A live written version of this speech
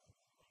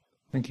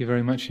Thank you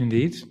very much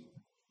indeed.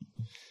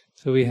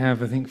 So we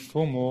have, I think,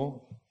 four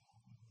more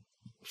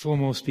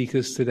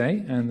speakers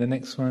today, and the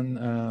next one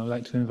I'd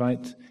like to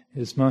invite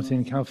is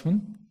Martin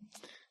Kaufmann,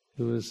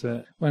 who was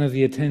one of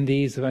the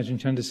attendees of Ajahn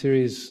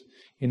Chandasiri's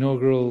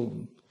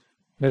inaugural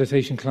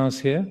meditation class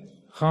here,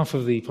 half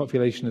of the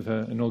population of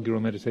her inaugural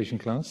meditation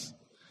class.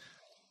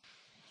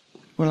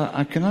 Well,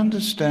 I can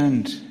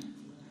understand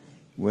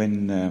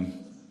when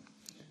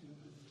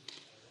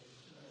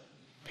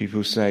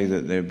people say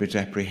that they're a bit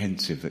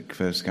apprehensive at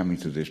first coming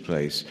to this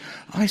place.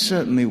 I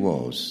certainly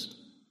was.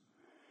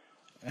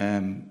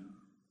 Esna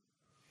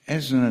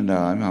and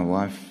I, my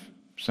wife,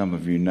 some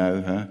of you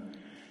know her,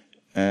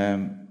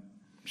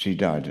 she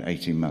died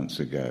 18 months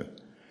ago.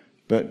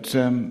 But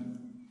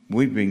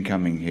we've been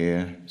coming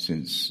here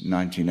since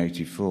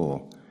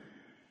 1984.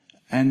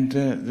 And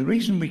the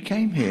reason we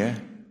came here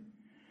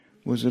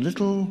was a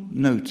little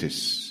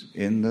notice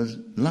in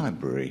the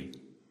library.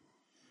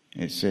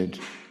 It said,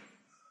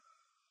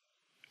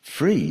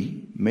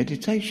 free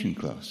meditation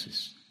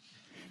classes.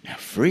 Now,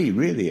 free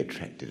really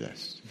attracted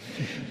us.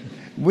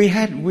 We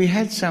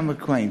had some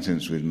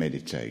acquaintance with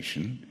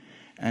meditation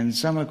and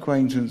some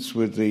acquaintance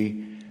with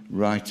the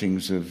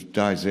writings of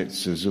Daisetsu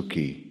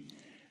Suzuki,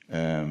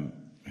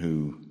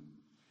 who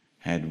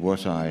had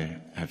what I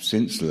have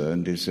since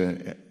learned is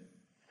an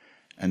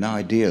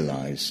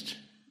idealized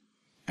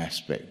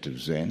aspect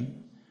of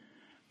Zen.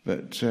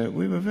 But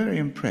we were very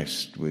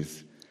impressed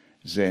with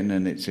Zen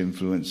and its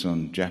influence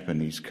on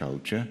Japanese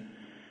culture.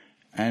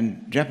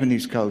 And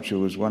Japanese culture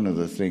was one of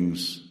the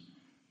things,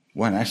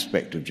 one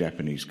aspect of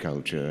Japanese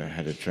culture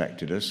had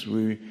attracted us.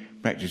 We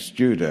practiced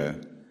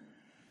judo,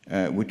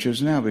 which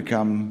has now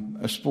become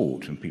a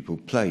sport and people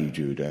play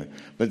judo.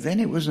 But then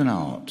it was an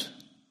art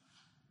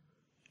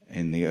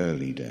in the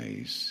early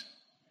days.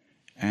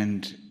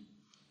 And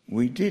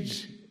we did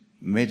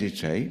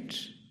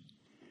meditate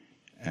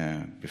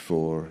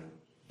before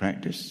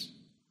practice,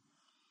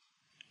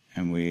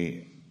 and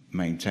we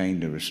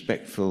maintained a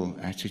respectful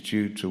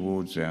attitude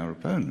towards our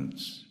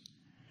opponents.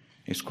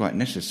 It's quite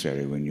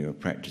necessary when you're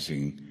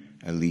practicing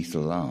a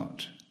lethal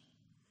art.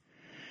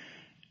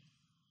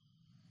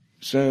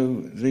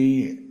 So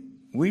we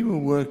were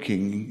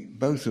working,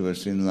 both of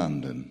us, in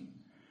London,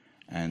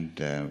 and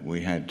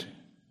we had.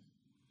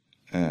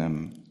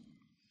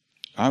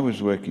 I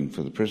was working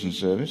for the prison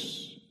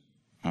service.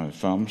 I'm a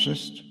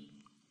pharmacist,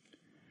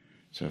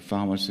 so a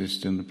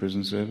pharmacist in the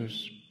prison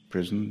service.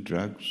 Prison,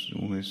 drugs,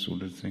 all this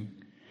sort of thing.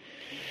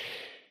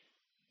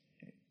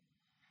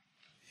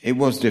 It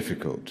was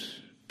difficult.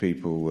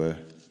 People were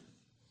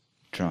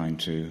trying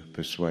to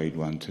persuade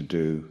one to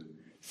do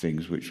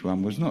things which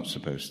one was not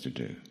supposed to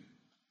do.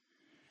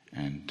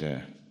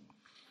 And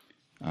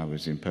I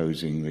was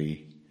imposing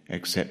the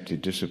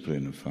accepted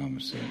discipline of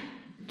pharmacy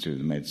to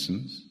the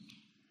medicines,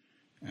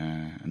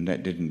 and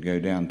that didn't go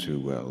down too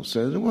well.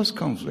 So there was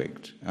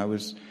conflict. I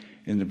was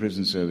in the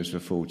prison service for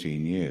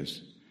 14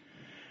 years.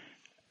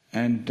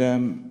 And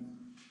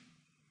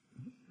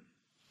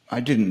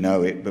I didn't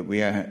know it, but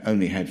we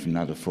only had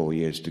another 4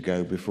 years to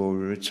go before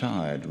we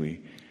retired.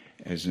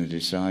 Esna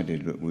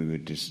decided that we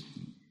would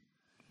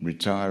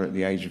retire at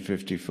the age of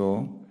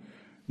 54,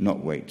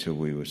 not wait till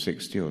we were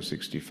 60 or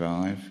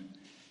 65,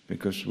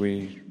 because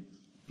we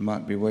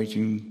might be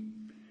waiting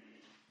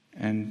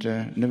and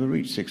never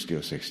reach 60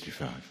 or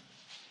 65.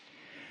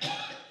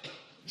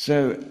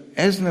 So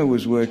Esna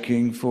was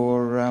working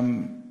for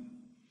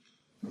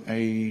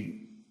a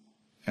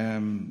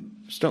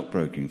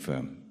stockbroking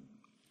firm.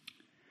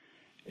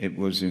 It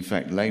was, in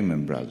fact,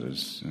 Lehman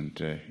Brothers,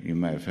 and you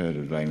may have heard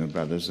of Lehman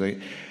Brothers.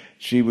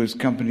 She was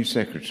company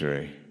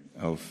secretary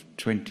of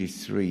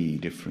 23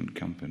 different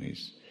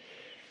companies.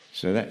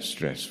 So that's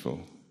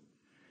stressful.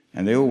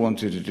 And they all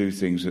wanted to do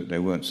things that they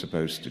weren't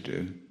supposed to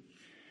do,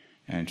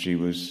 and she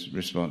was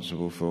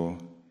responsible for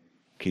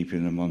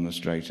keeping them on the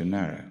straight and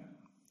narrow.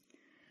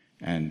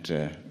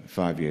 And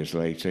 5 years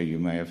later, you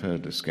may have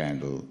heard the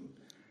scandal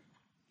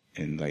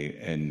in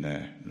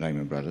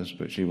Lehman Brothers,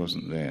 but she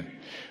wasn't there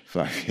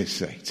 5 years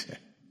later.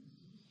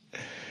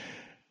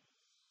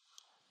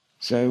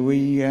 So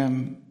we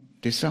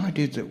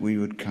decided that we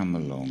would come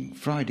along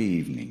Friday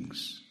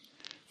evenings.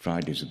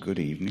 Friday's a good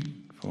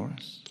evening for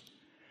us.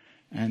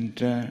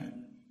 And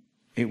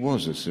it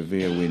was a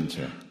severe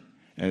winter.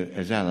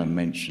 As Alan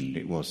mentioned,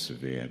 it was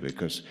severe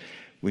because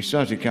we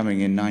started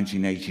coming in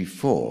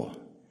 1984.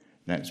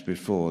 That's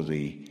before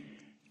the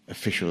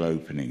official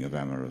opening of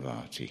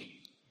Amaravati.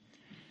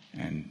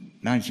 And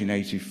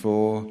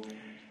 1984,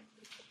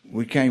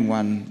 we came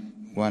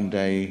one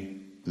day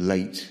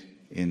late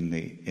in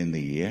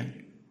the year,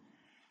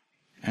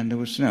 and there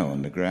was snow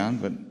on the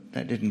ground, but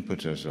that didn't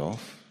put us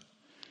off.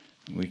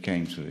 We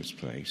came to this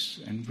place,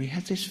 and we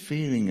had this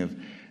feeling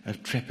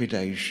of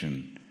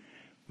trepidation.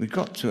 We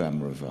got to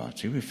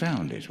Amaravati, we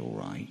found it all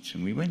right,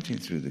 and we went in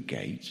through the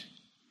gate,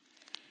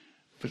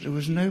 but there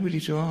was nobody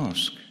to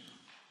ask,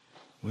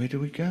 where do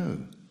we go?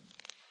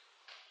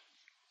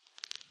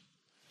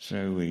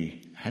 So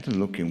we had a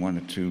look in one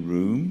or two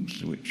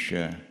rooms which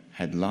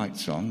had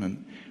lights on,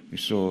 and We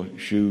saw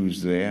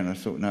shoes there, and I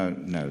thought, no,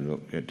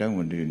 look, I don't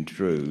want to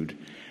intrude.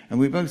 And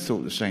we both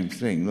thought the same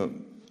thing, look,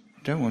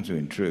 don't want to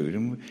intrude.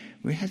 And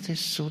we had this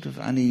sort of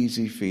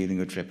uneasy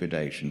feeling of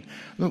trepidation.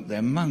 Look,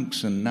 they're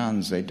monks and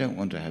nuns, they don't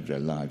want to have their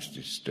lives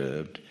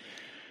disturbed.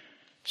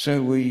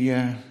 So we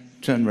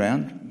turned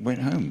round,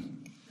 went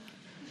home.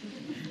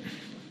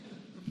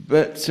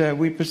 But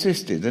we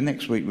persisted. The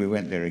next week we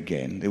went there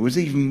again. There was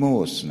even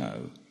more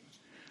snow.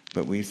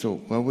 But we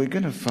thought, well, we're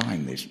going to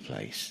find this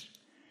place.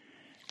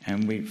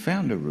 And we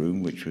found a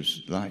room which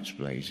was lights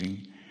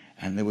blazing,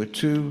 and there were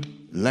two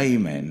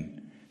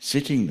laymen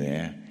sitting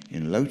there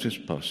in lotus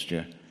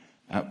posture,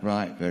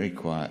 upright, very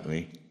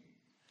quietly.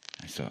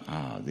 I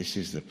thought, this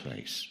is the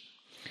place.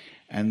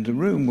 And the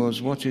room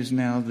was what is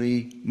now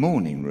the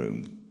morning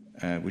room,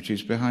 which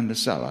is behind the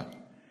cellar.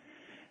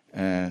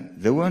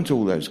 There weren't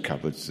all those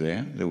cupboards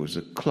there. There was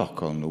a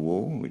clock on the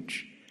wall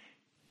which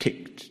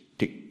ticked,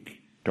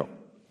 tick-tock,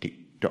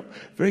 tick-tock.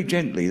 Very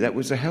gently, that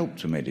was a help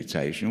to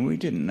meditation. We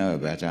didn't know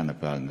about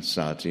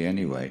Anapanasati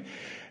anyway.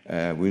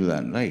 We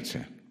learnt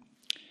later.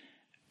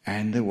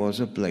 And there was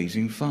a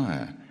blazing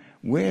fire.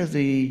 Where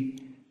the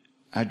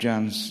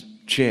Ajahns'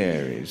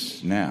 chair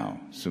is now,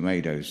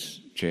 Sumedo's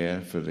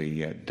chair for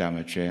the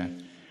Dhamma chair,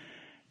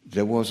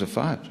 there was a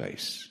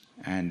fireplace,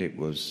 and it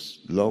was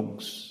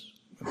logs,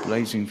 a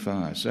blazing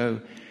fire. So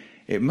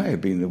it may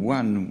have been the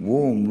one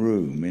warm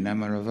room in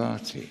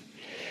Amaravati.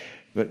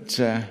 But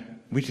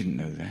we didn't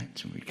know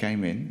that. We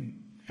came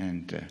in,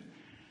 and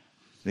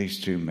these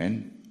two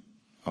men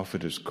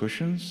offered us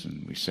cushions,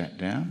 and we sat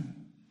down,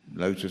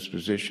 lotus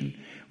position.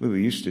 We were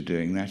used to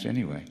doing that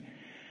anyway.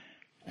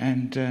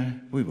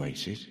 And we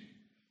waited,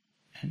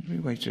 and we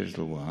waited a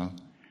little while.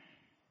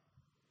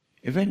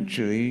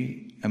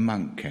 Eventually, a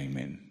monk came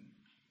in.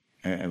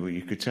 Well,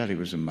 you could tell he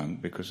was a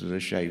monk because of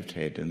the shaved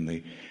head and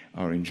the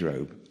orange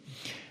robe.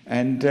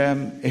 And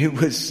it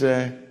was,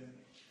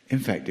 in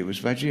fact, it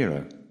was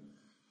Vajiro.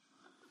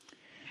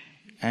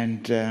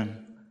 And the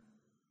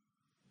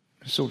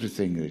sort of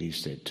thing that he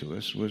said to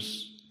us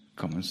was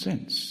common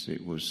sense.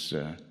 It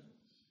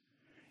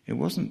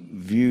wasn't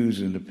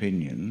views and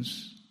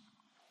opinions.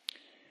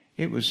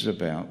 It was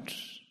about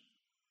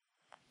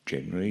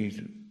generally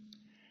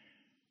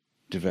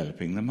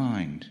developing the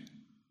mind,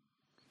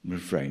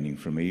 refraining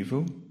from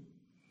evil,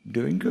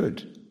 doing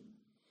good,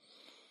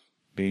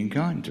 being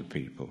kind to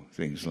people,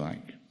 things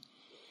like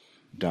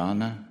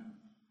dana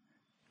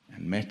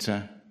and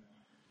metta.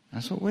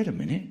 I thought, wait a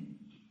minute,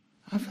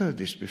 I've heard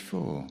this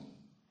before.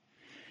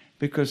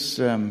 Because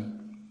the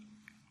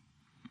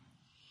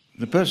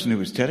person who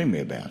was telling me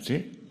about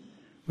it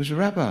was a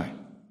rabbi.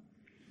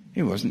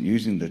 He wasn't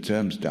using the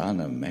terms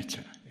dana and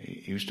metta.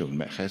 He was talking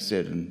about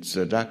chesed and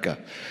tzedakah.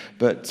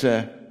 But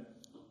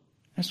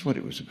that's what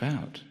it was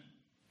about.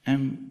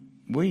 And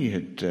we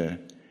had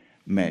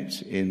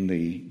met in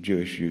the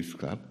Jewish Youth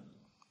Club,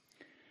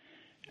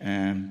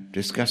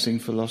 discussing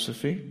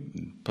philosophy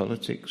and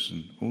politics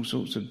and all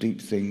sorts of deep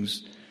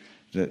things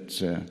that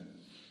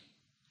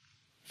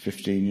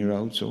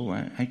 15-year-olds,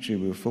 actually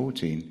we were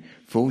 14,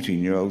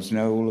 14-year-olds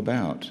know all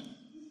about.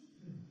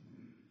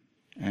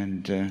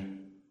 And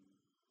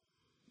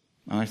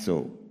I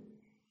thought,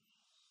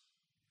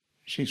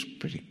 she's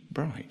pretty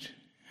bright,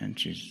 and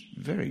she's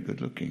very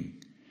good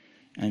looking.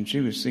 And she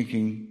was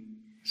thinking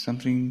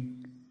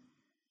something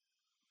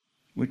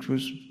which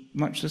was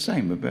much the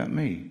same about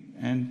me.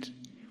 And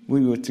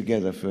we were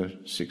together for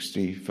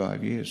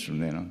 65 years from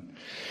then on.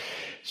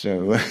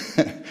 So,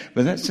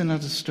 but that's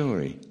another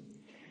story.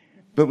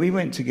 But we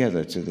went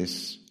together to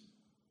this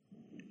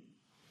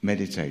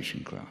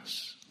meditation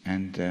class,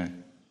 and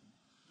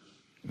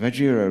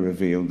Vajiro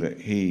revealed that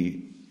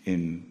he,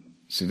 in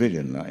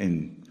civilian life,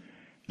 in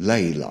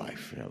lay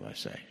life, shall I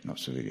say, not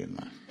civilian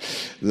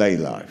life, lay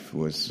life,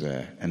 was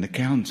an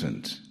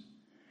accountant.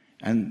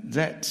 And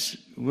that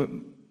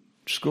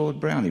scored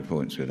brownie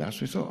points with us.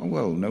 We thought, oh,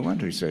 well, no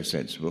wonder he's so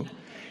sensible.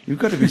 You've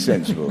got to be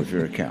sensible if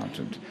you're an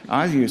accountant.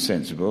 Either you're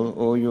sensible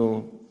or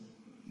you're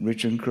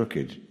rich and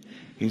crooked.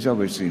 He's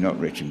obviously not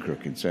rich and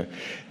crooked, so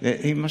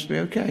he must be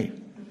okay.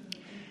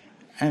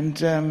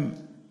 And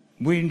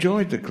we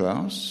enjoyed the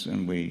class,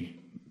 and we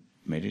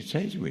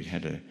meditated. We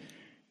had a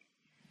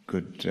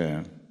good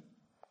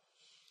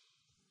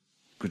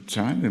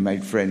time. We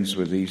made friends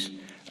with these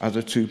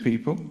other two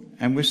people,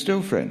 and we're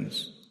still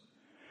friends.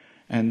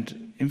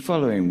 And in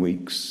following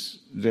weeks,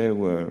 there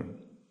were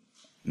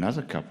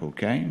another couple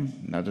came,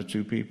 another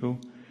two people,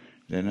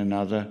 then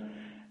another,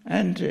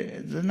 and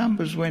the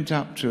numbers went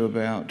up to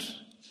about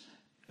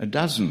a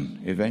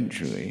dozen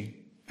eventually.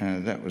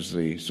 That was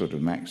the sort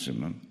of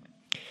maximum.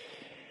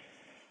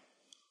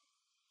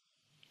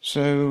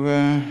 So,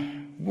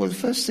 the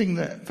first thing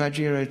that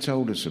Vajiro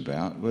told us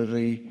about were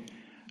the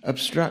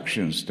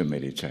obstructions to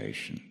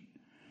meditation.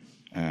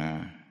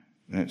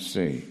 Let's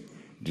see.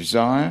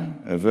 Desire,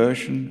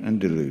 aversion, and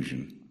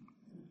delusion.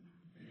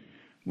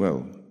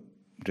 Well,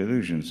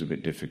 delusion's a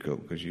bit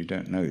difficult because you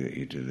don't know that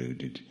you're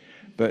deluded.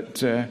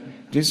 But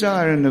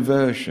desire and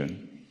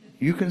aversion,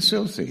 you can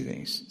still see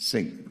these,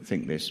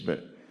 think this,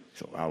 but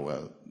thought, oh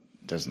well,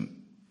 it doesn't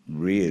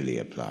really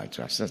apply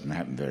to us. Doesn't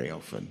happen very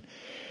often.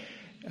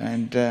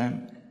 And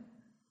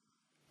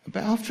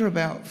but after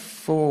about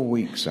 4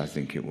 weeks, I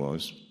think it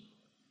was,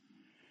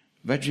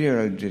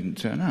 Vajiro didn't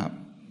turn up.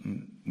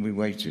 We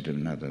waited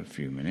another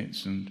few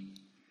minutes, and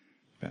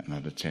about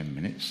another 10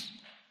 minutes,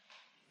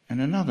 and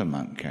another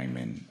monk came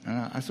in.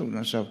 And I thought to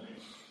myself,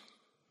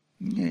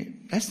 yeah,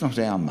 that's not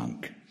our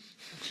monk.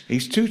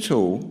 He's too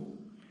tall.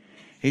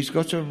 He's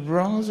got a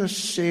rather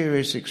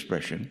serious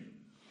expression.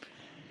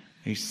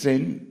 He's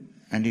thin,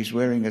 and he's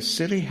wearing a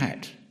silly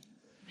hat.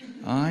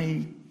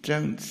 I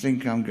don't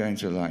think I'm going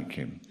to like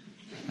him.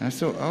 And I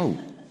thought, oh,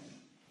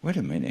 wait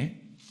a minute.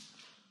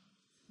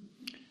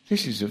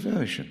 This is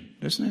aversion.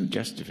 There's no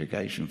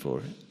justification for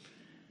it.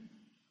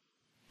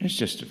 It's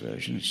just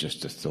aversion. It's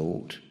just a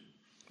thought.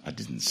 I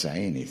didn't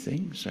say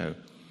anything, so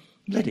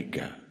let it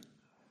go.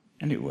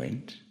 And it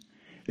went.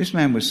 This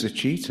man was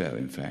Suchito,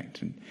 in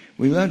fact. And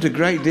we learned a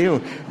great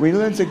deal. We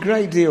learned a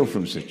great deal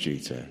from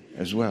Suchito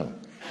as well,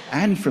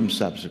 and from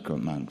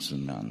subsequent monks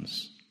and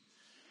nuns.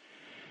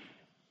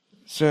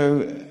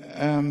 So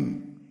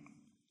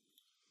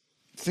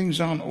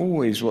things aren't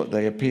always what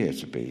they appear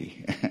to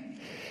be.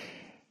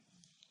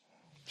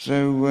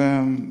 So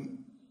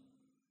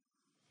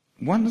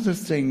one of the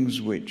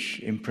things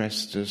which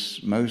impressed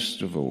us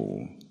most of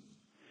all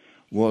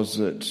was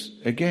that,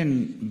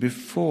 again,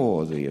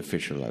 before the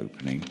official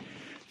opening,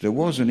 there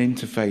was an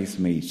interfaith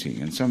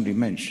meeting, and somebody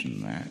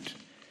mentioned that,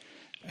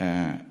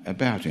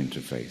 about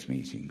interfaith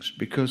meetings,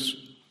 because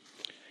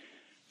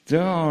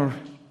there are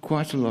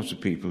quite a lot of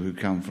people who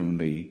come from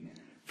the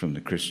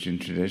Christian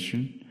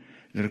tradition.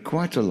 There are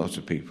quite a lot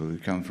of people who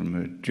come from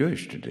a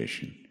Jewish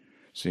tradition,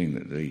 seeing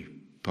that the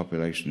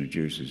population of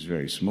Jews is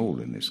very small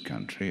in this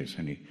country. It's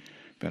only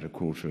about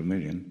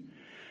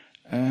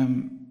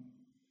 250,000.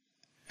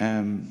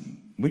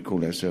 We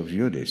call ourselves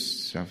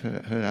Yudists. I've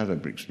heard other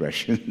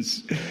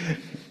expressions.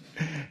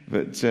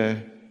 But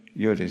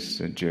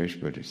Yudists are Jewish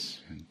Buddhists.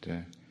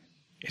 And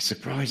it's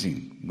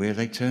surprising where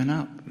they turn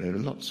up. There are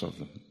lots of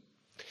them.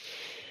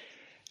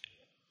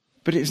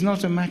 But it's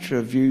not a matter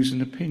of views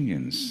and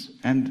opinions.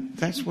 And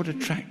that's what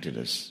attracted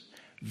us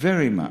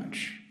very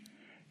much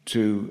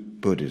to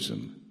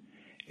Buddhism,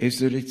 is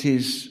that it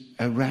is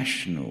a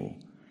rational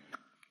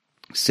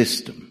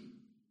system,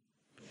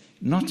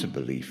 not a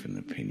belief and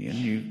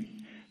opinion.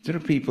 There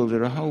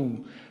are a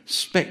whole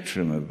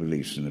spectrum of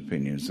beliefs and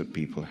opinions that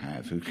people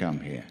have who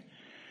come here.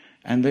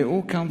 And they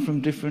all come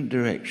from different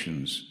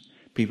directions.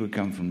 People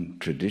come from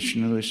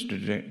traditionalist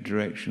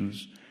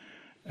directions.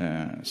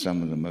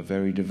 Some of them are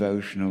very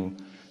devotional.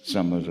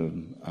 Some of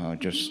them are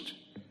just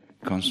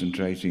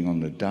concentrating on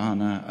the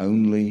dana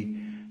only.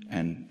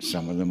 And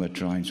some of them are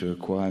trying to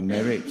acquire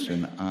merit.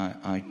 And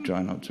I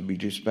try not to be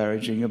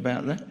disparaging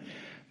about that.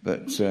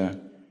 But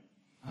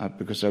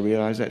because I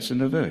realise that's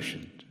an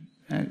aversion.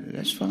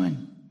 That's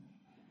fine.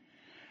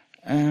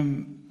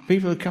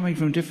 People are coming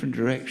from different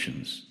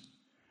directions,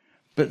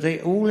 but they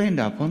all end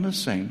up on the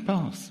same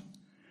path,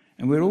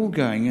 and we're all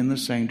going in the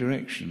same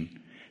direction.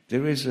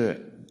 There is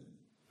a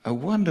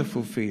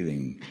wonderful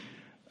feeling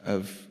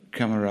of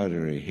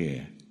camaraderie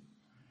here.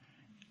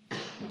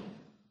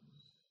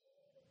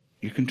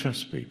 You can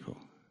trust people,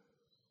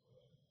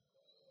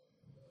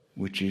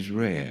 which is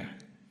rare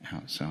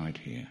outside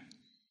here.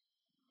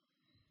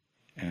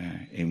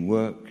 In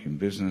work, in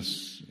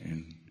business,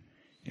 in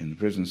the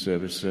prison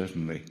service,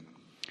 certainly.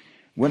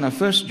 When I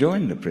first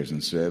joined the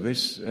prison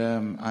service,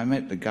 I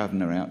met the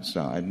governor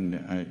outside and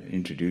I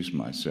introduced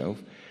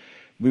myself.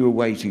 We were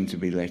waiting to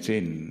be let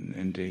in,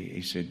 and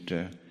he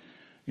said,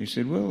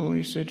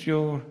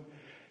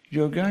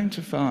 you're going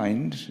to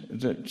find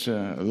that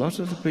a lot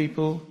of the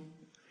people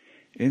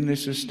in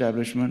this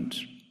establishment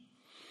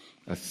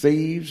are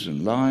thieves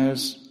and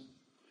liars,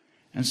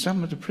 and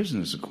some of the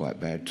prisoners are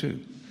quite bad too.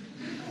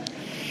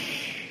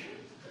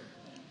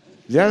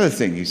 The other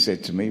thing he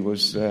said to me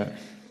was,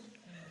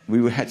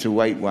 we had to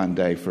wait one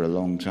day for a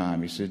long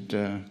time. He said,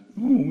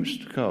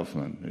 Mr.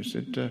 Kaufman,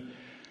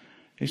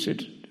 he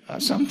said,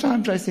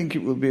 sometimes I think it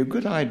would be a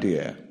good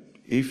idea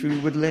if we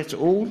would let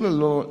all the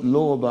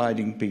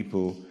law-abiding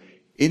people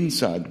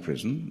inside the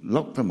prison,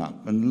 lock them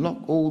up, and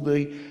lock all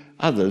the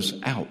others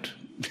out.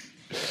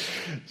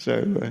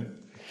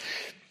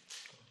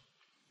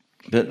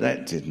 But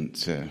that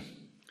didn't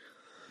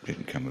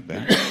come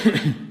about.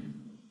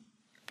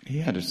 He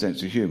had a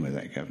sense of humour,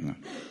 that governor.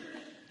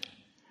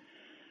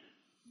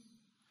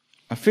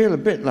 I feel a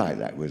bit like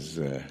that with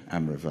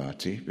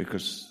Amaravati,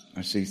 because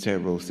I see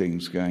terrible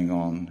things going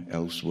on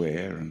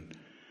elsewhere and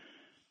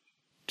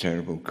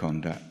terrible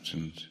conduct,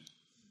 and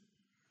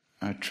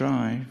I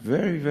try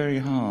very, very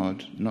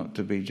hard not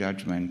to be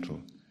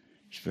judgmental.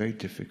 It's very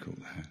difficult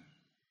there.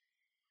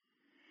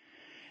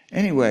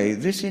 Anyway,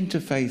 this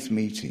interfaith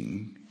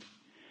meeting,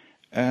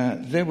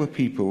 there were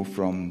people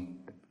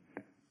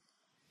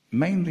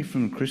mainly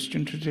from the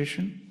Christian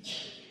tradition,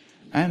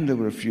 and there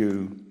were a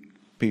few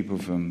people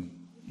from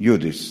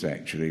Yudists,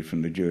 actually,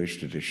 from the Jewish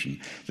tradition.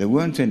 There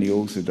weren't any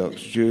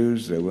Orthodox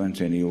Jews, there weren't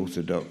any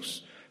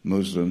Orthodox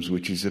Muslims,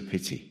 which is a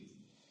pity.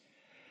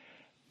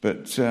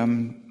 But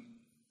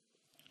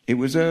It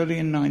was early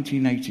in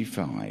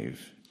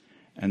 1985,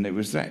 and it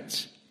was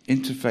that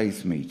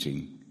interfaith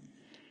meeting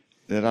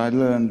that I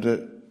learned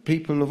that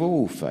people of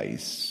all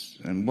faiths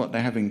and what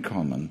they have in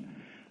common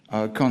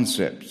are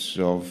concepts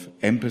of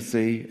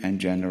empathy and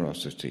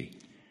generosity.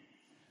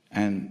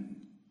 And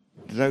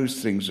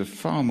those things are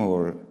far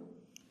more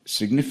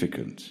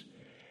significant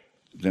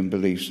than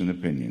beliefs and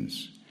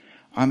opinions.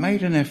 I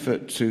made an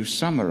effort to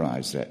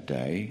summarize that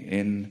day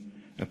in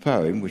a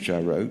poem which I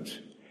wrote,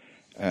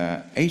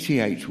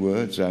 88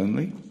 words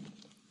only.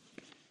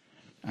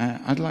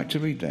 I'd like to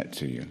read that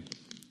to you.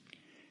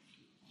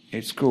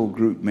 It's called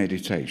Group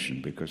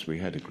Meditation because we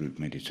had a group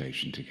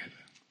meditation together.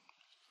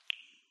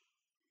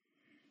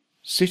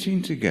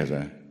 Sitting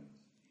together,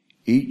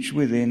 each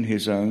within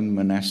his own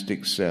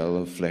monastic cell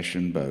of flesh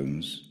and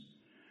bones,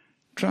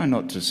 try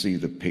not to see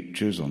the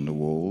pictures on the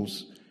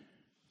walls.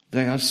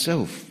 They are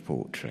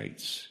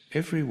self-portraits,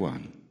 every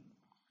one.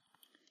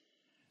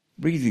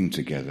 Breathing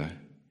together,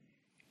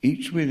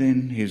 each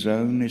within his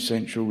own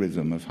essential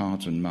rhythm of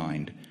heart and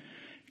mind,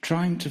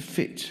 trying to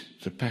fit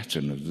the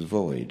pattern of the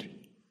void.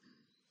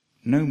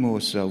 No more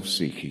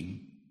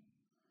self-seeking,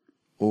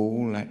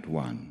 all at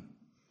one.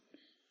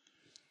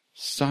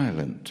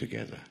 Silent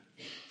together,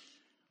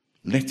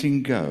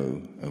 letting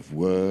go of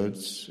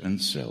words and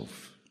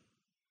self.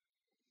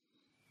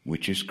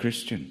 Which is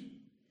Christian?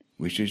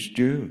 Which is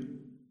Jew?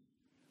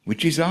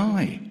 Which is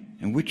I?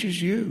 And which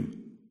is you?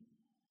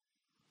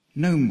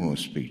 No more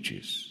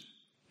speeches,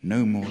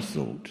 no more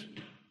thought,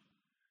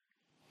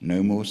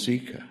 no more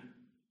seeker,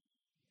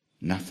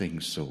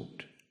 nothing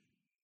sought.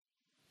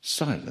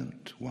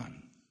 Silent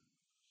one.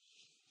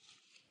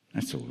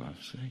 That's all I'll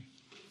say.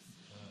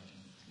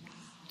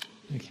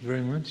 Thank you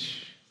very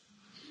much.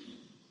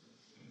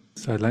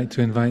 So I'd like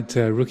to invite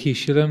Ruki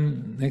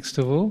Shilam next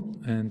of all,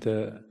 and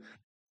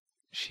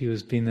she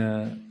has been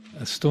a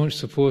staunch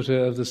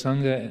supporter of the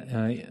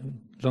Sangha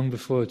long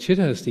before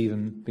Chithurst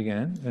even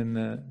began, in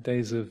the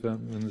days of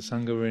when the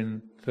Sangha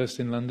were first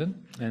in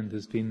London, and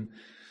has been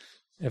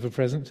ever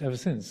present ever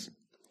since.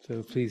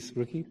 So please,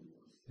 Ruki,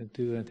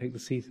 do take the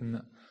seat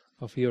and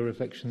offer your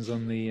reflections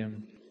on the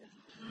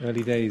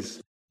early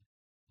days.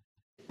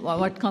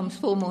 What comes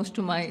foremost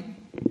to my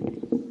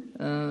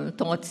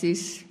thoughts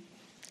is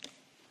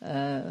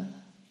Venerable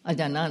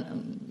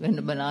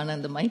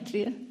Ananda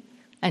Maitreya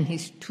and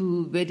his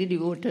two very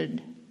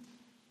devoted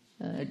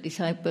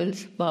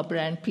disciples,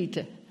 Barbara and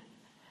Peter.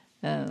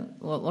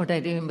 What I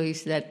remember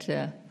is that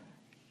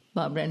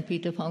Barbara and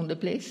Peter found the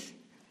place,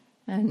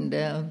 and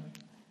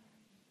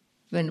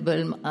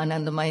Venerable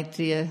Ananda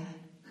Maitreya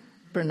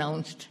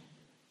pronounced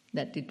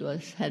that it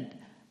had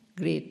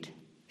great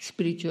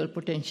spiritual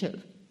potential.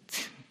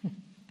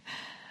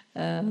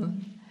 Well,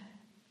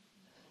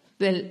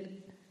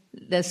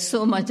 there's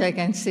so much I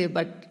can say,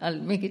 but I'll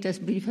make it as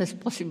brief as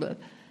possible.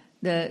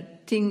 The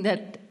thing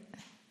that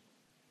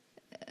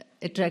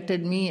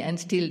attracted me and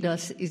still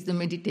does is the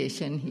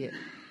meditation here,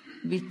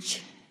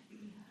 which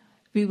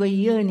we were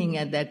yearning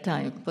at that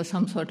time for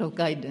some sort of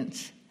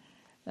guidance.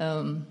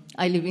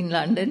 I live in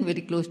London,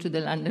 very close to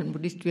the London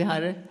Buddhist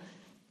Vihara.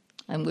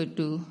 I'm going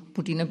to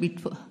put in a bit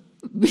for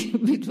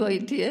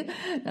it here.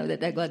 Now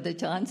that I got the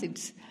chance,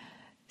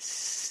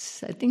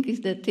 I think it's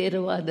the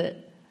Theravada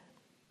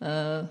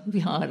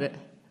Vihara,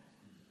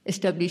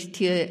 established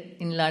here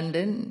in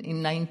London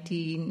in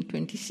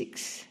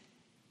 1926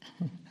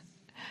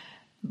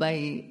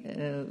 by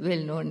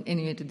well-known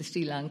anyway to the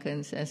Sri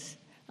Lankans as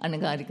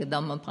Anagarika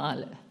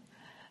Dhammapala.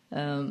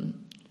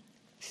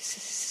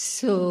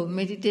 So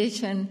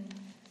meditation,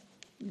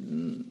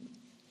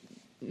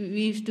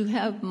 we used to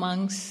have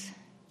monks,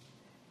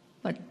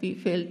 but we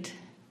felt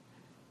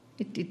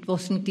it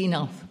wasn't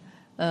enough.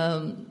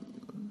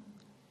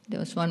 There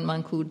was one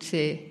monk who would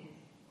say,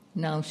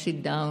 now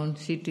sit down,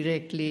 sit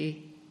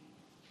directly,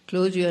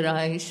 close your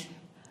eyes,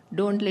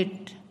 don't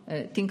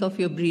think of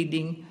your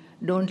breathing,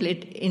 don't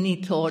let any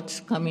thoughts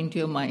come into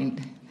your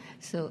mind.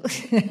 So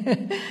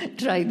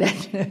try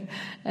that.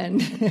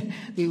 And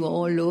we were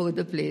all over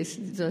the place.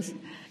 It was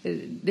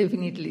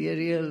definitely a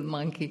real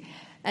monkey.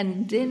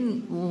 And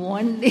then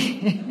one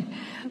day,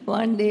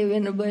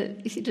 Venerable,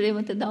 is it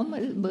Revata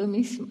Dhamma,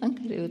 Burmese monk,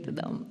 Revata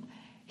Dhamma?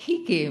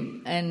 He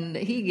came and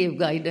he gave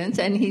guidance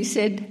and he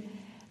said,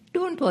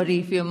 don't worry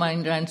if your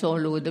mind runs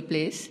all over the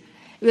place.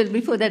 Well,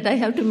 before that, I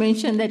have to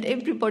mention that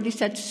everybody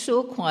sat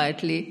so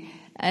quietly,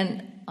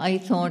 and I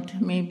thought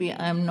maybe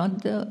I'm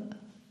not the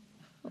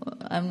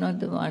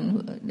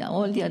one.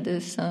 All the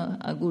others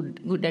are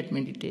good at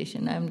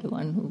meditation. I'm the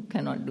one who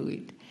cannot do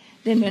it.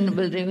 Then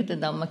Venerable Revata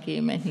Dhamma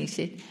came and he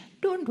said,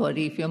 don't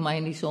worry if your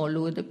mind is all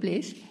over the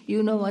place.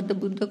 You know what the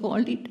Buddha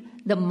called it?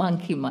 The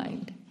monkey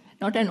mind.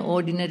 Not an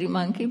ordinary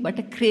monkey, but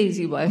a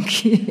crazy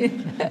monkey.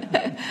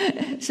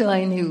 So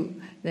I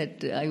knew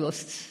that I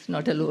was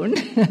not alone.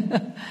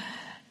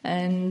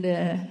 And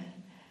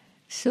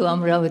so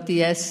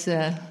Amaravati has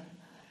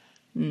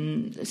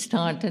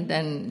started,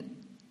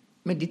 and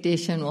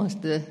meditation was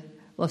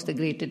the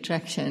great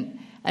attraction.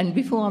 And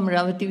before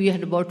Amaravati, we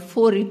had about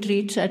 4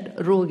 retreats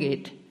at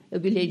Rogate, a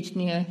village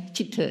near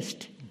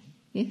Chithurst.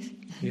 Yes?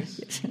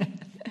 Yes.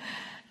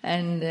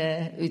 and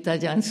with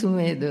Ajahn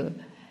Sumedo.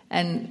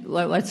 And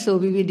what's so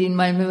vivid in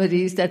my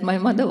memory is that my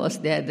mother was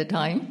there at the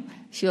time.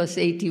 She was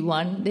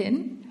 81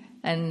 then,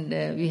 and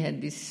we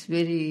had this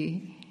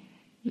very,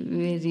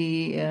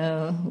 very,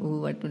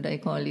 what would I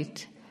call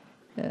it,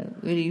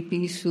 very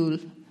peaceful,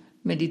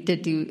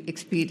 meditative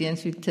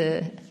experience with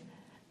her.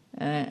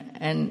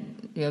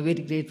 And we are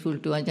very grateful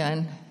to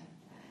Ajahn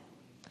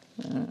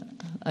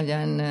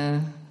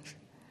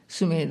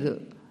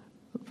Sumedo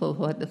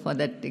for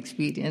that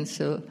experience.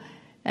 So,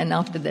 and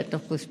after that,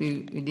 of course,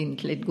 we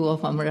didn't let go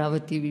of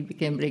Amaravati. We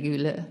became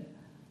regular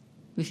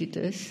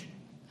visitors.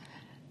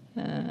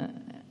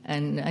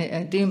 And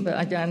I remember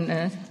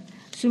Ajahn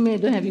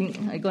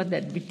Sumedo I got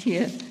that bit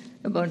here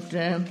about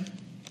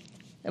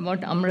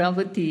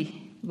Amaravati,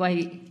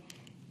 why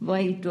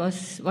it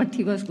was, what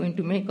he was going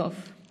to make of.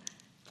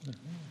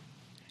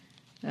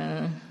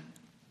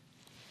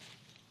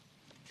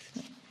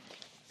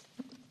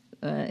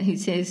 He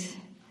says,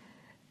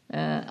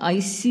 I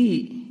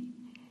see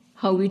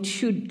how it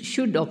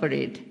should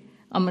operate.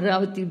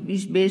 Amaravati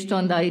is based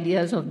on the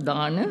ideas of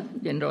dana,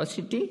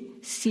 generosity,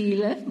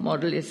 sila,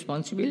 moral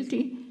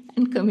responsibility,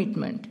 and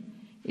commitment.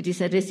 It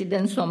is a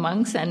residence for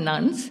monks and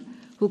nuns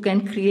who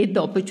can create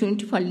the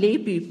opportunity for lay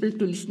people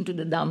to listen to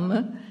the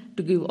Dhamma,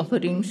 to give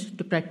offerings,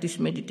 to practice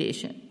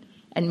meditation,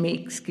 and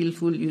make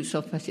skillful use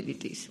of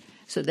facilities.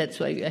 So that's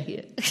why we are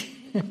here.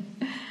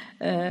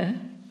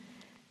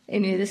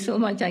 Anyway, there's so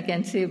much I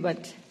can say,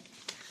 but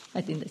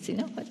I think that's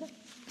enough.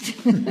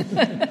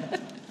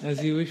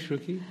 As you wish,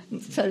 Ruki.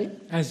 Sorry?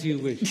 As you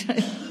wish.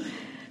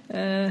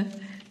 I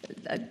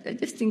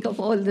just think of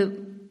all the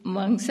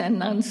monks and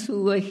nuns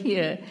who were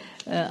here.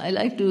 I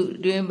like to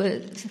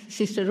remember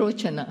Sister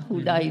Rochana,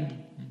 who died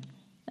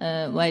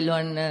while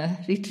on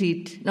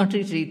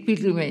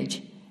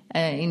pilgrimage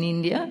in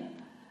India.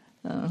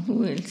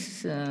 Who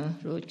else?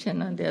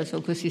 Rochana. There's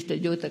also Sister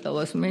Jotaka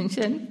was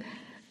mentioned.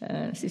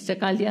 Sister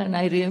Kalyana,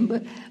 I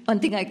remember. One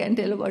thing I can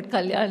tell about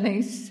Kalyana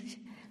is,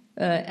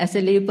 as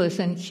a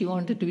layperson, she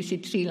wanted to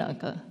visit Sri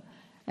Lanka.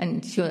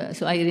 And so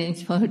I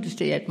arranged for her to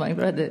stay at my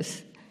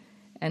brother's.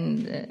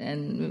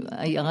 And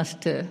I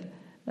asked her,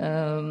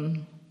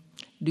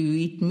 do you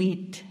eat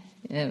meat?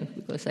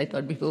 Because I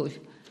thought before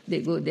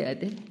they go there.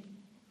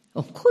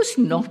 Of course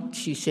not,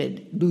 she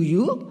said. Do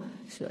you?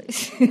 So I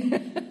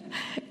said,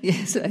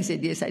 yes, so I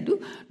said, yes, I do.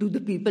 Do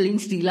the people in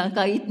Sri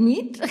Lanka eat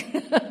meat?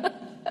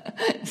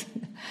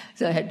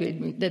 So I had to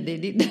admit that they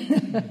did.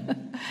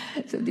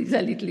 So these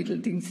are little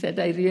things that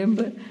I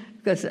remember,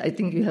 because I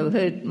think you have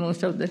heard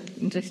most of the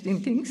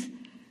interesting things.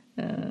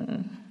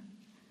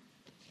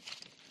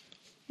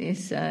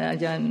 Yes,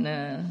 Ajahn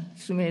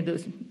Sumedo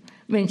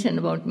mentioned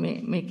about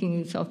making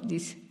use of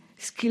this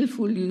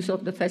skillful use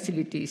of the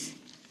facilities.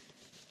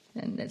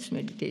 And that's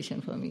meditation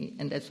for me,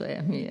 and that's why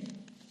I'm here.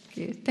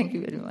 Okay, thank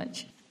you very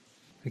much.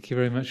 Thank you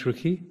very much,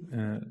 Ruki.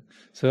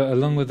 So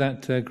along with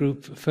that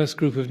first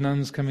group of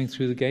nuns coming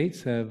through the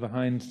gate,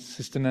 behind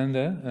Sister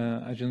Nanda,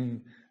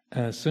 Ajahn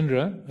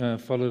Sundara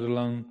followed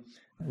along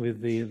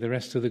with the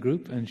rest of the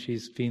group, and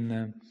she's been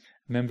a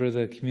member of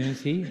the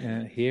community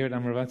here at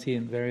Amaravati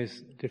in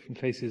various different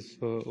places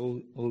for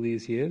all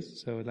these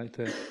years. So I'd like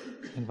to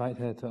invite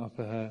her to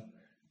offer her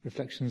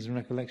reflections and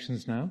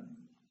recollections now.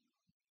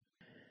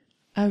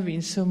 I've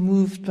been so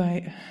moved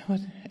by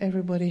what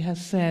everybody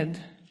has said,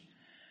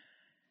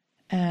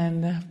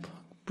 and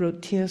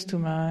brought tears to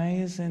my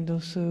eyes, and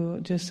also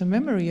just a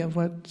memory of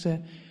what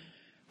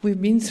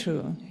we've been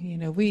through.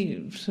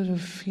 We sort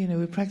of,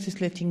 we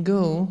practice letting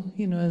go,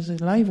 as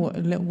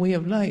a way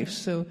of life.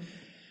 So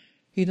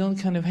you don't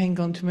kind of hang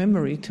on to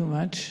memory too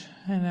much.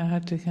 And I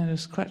had to kind of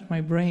scratch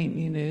my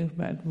brain,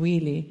 about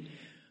really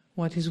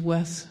what is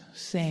worth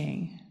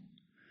saying.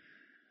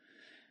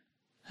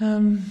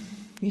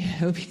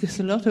 Because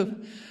a lot of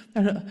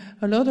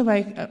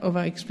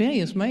our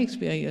experience, my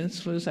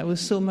experience, was I was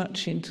so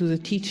much into the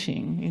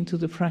teaching, into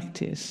the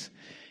practice.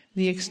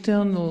 The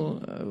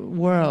external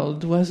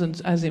world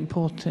wasn't as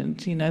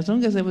important. As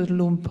long as I was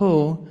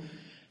Lumpo,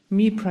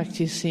 me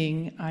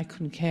practicing, I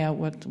couldn't care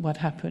what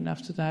happened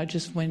after that. I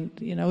just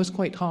went, I was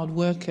quite hard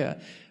worker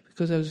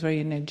because I was very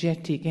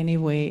energetic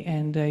anyway,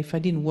 and if I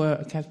didn't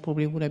work, I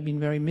probably would have been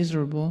very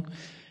miserable,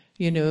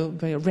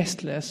 very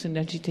restless and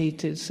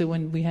agitated. So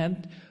when we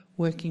had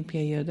working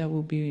period, I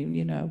would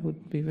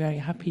be very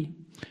happy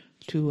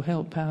to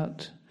help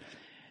out,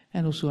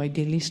 and also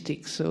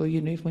idealistic. So,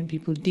 if when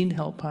people didn't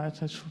help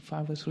out,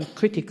 I was sort of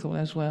critical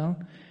as well.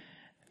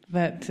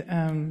 But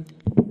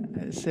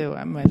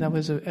that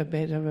was a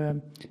bit of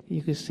a,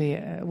 you could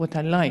say, what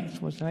I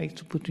liked was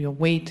to put your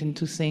weight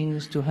into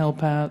things, to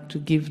help out, to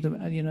give them,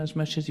 as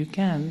much as you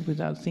can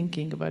without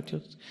thinking about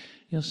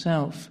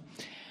yourself.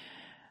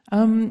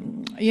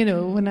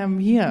 When I'm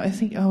here, I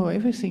think,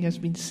 everything has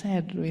been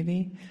said,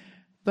 really.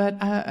 But,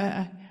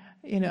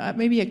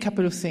 maybe a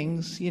couple of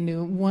things.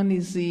 One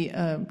is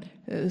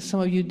some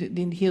of you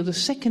didn't hear the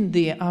second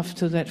day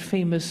after that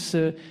famous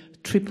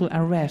triple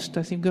arrest.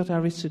 I think got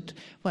arrested,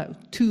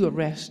 2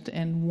 arrests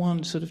and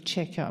 1 sort of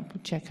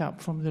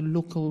check-up from the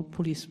local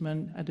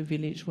policeman at the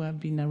village where I've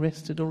been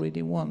arrested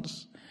already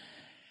once.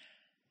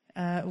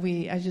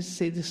 I just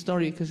say the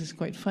story because it's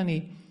quite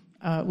funny.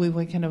 We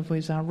were kind of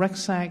with our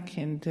rucksack,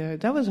 and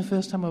that was the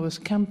first time I was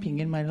camping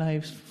in my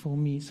life for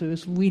me. So it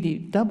was really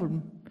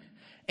double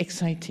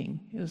exciting.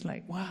 It was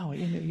like, wow,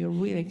 you're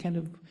really kind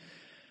of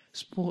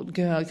sport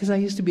girl. Because I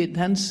used to be a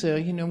dancer,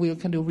 we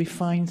kind of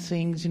refine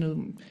things.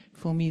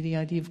 For me, the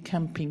idea of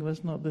camping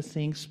was not the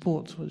thing.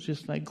 Sports was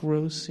just like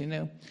gross,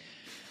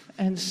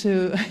 And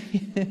so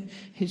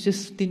it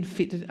just didn't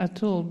fit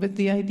at all. But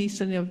the idea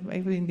suddenly of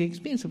having the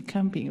experience of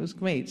camping, it was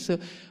great. So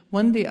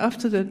one day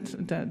after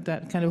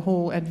that kind of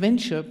whole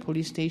adventure,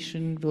 police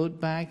station, road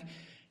back,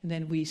 and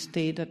then we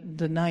stayed at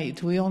the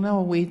night. We were on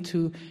our way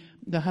to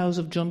the house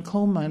of John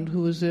Coleman,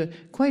 who was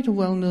quite a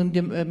well-known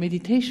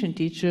meditation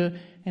teacher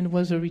and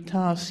was a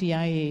retired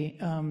CIA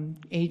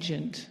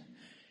agent.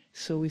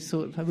 So we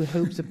thought, we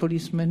hope the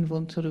policemen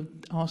won't sort of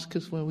ask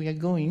us where we are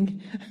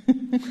going.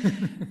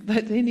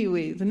 But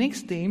anyway, the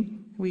next day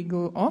we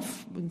go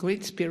off with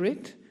great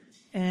spirit,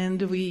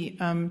 and we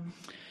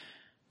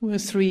were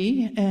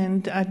 3,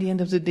 and at the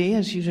end of the day,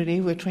 as usually,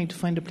 we're trying to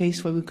find a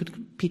place where we could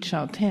pitch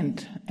our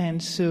tent.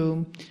 And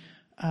so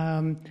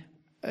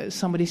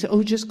somebody said,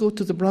 just go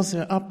to the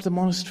brother up the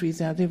monastery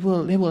there, they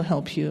will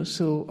help you.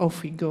 So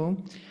off we go.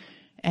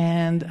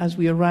 And as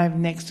we arrive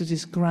next to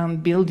this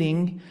grand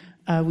building,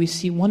 we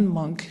see one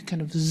monk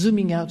kind of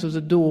zooming out of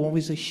the door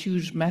with a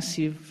huge,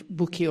 massive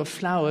bouquet of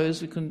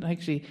flowers.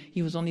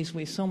 He was on his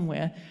way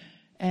somewhere.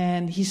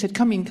 And he said,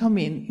 come in,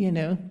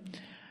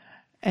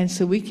 And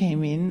so we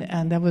came in,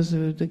 and that was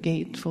the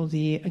gate for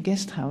the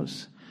guest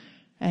house.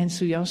 And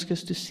so he asked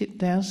us to sit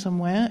there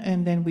somewhere,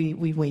 and then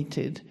we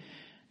waited.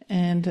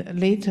 And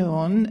later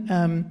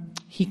on,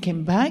 he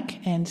came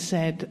back and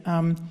said,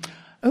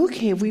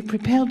 okay, we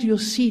prepared your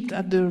seat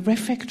at the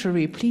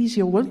refectory. Please,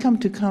 you're welcome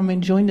to come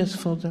and join us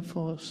for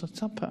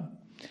supper.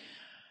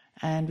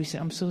 And we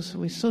said,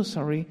 we're so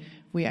sorry.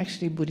 We're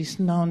actually Buddhist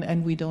nun,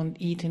 and we don't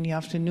eat in the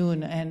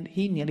afternoon. And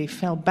he nearly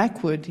fell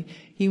backward.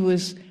 He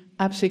was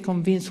absolutely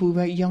convinced we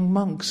were young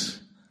monks.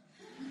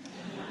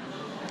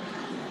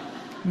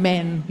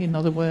 Men, in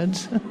other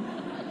words.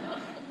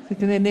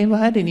 Because they never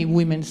had any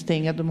women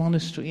staying at the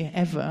monastery,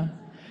 ever.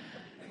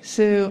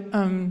 So,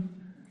 and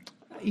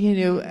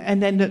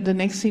then the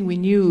next thing we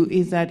knew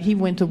is that he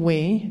went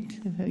away,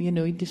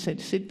 he decided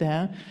to sit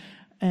there,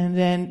 and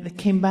then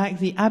came back,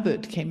 the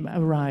abbot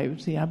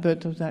arrived, the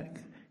abbot of that,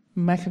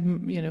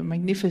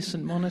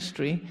 magnificent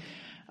monastery,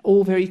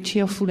 all very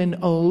cheerful and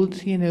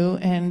old,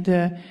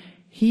 and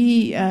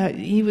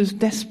he was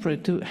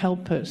desperate to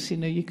help us,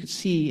 you could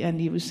see, and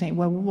he was saying,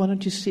 well, why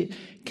don't you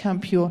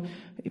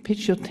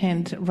pitch your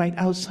tent right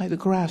outside the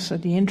grass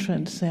at the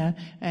entrance there.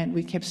 And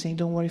we kept saying,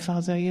 don't worry,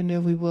 Father,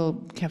 we will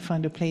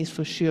find a place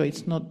for sure.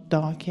 It's not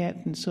dark yet,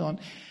 and so on.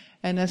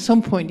 And at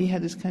some point, he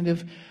had this kind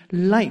of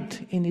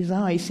light in his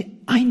eyes. He said,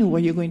 I know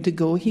where you're going to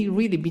go. He'd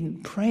really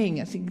been praying.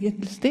 I think he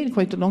stayed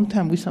quite a long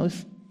time without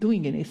us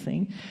doing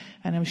anything.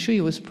 And I'm sure he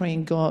was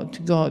praying to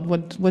God,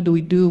 what do we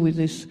do with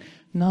these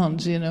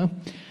nuns,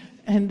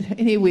 And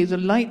anyway, the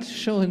light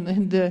shone,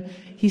 and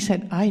he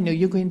said, I know,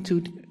 you're going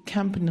to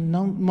camp in the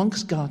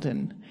monk's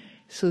garden.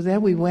 So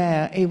there we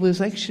were. It was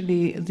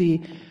actually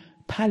the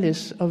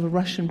palace of a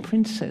Russian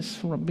princess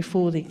from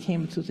before they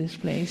came to this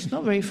place.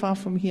 Not very far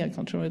from here. I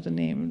can't remember the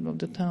name of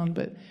the town,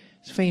 but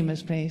it's a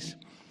famous place.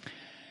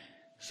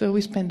 So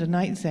we spent the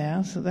night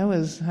there. So that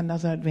was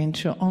another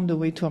adventure on the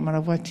way to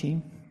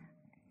Amaravati.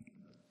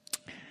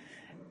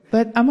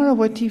 But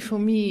Amaravati for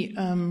me,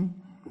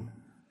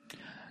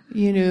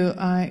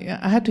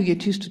 I had to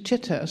get used to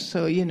Chitters.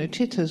 So,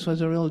 Chitters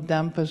was a real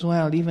dump as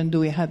well, even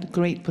though it had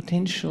great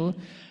potential.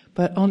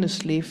 But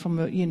honestly, from,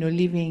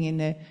 living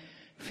in a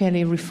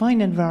fairly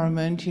refined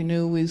environment,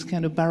 with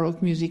kind of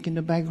Baroque music in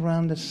the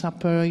background, the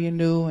supper,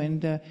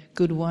 and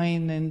good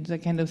wine and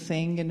that kind of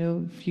thing,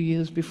 a few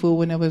years before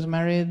when I was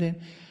married.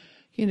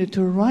 And,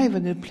 to arrive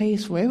at a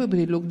place where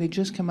everybody looked, they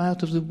just come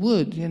out of the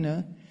wood,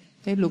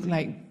 They looked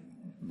like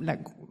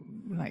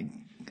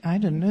I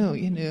don't know,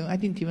 I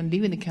didn't even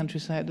live in the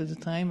countryside at the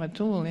time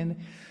at all. And,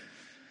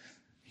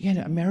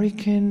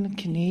 American,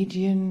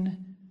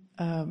 Canadian,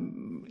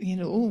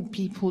 all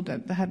people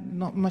that had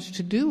not much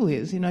to do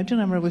with. I don't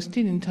remember, I was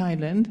still in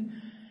Thailand,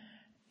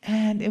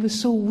 and it was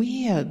so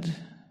weird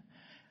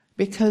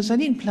because I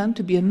didn't plan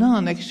to be a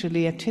nun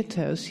actually at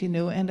Chitters,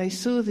 and I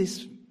saw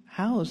this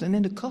house and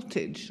then the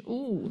cottage.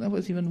 Oh, that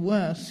was even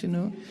worse,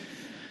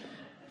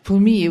 For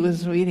me, it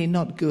was really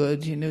not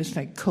good, it's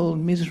like cold,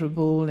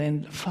 miserable,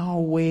 and far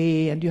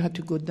away, and you had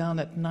to go down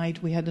at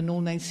night. We had an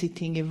all-night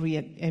sitting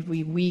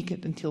every week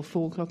until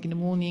 4 o'clock in the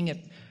morning. At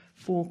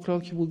 4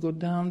 o'clock, you would go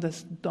down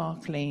this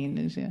dark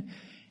lane.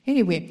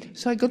 Anyway,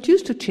 so I got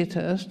used to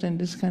Chitters and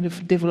this kind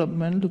of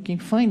development, looking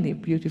finely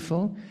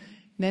beautiful.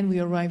 Then we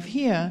arrived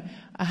here.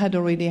 I had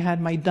already had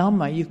my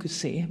Dharma, you could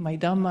say, my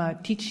Dharma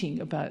teaching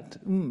about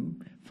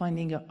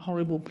finding a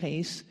horrible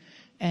place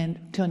and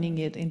turning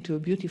it into a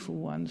beautiful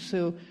one.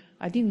 So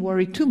I didn't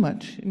worry too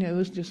much. It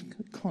was just,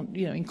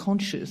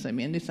 unconscious. I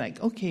mean, it's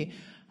like, okay,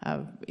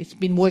 it's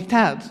been worked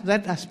out.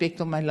 That aspect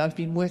of my life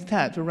been worked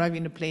out. Arrive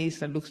in a place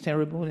that looks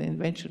terrible and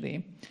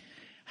eventually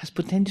has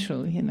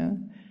potential,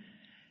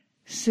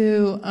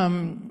 So,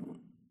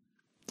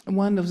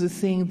 one of the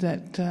things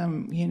that,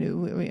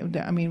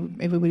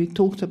 everybody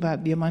talked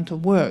about the amount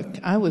of work.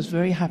 I was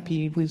very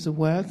happy with the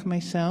work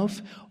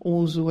myself,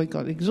 although I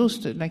got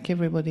exhausted like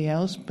everybody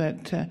else,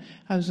 but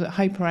I was a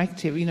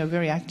hyperactive,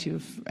 very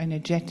active,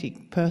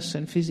 energetic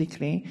person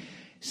physically.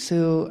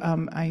 So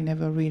I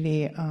never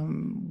really,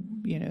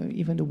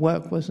 even the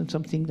work wasn't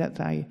something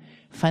that I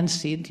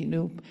fancied,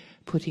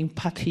 putting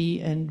putty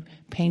and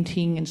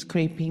painting and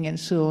scraping and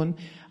so on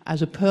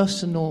as a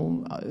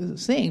personal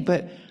thing.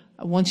 But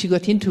once you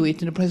got into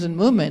it in the present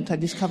moment, I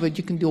discovered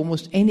you can do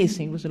almost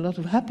anything with a lot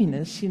of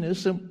happiness,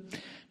 so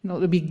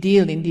not a big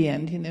deal in the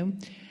end,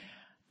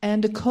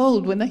 And the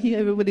cold, when I hear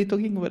everybody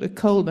talking about the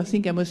cold, I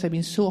think I must have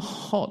been so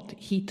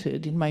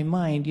heated in my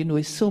mind,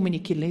 with so many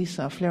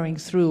kilesa flaring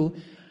through.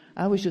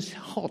 I was just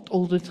hot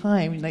all the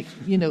time, like,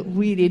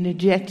 really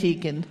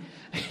energetic, and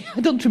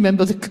I don't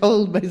remember the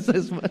cold by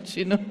as much,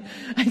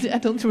 I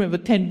don't remember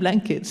 10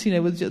 blankets, it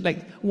was just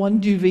like 1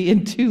 duvet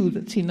and 2,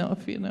 that's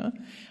enough,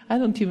 I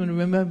don't even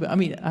remember. I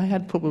mean, I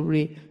had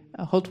probably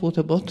a hot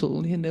water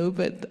bottle,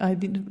 but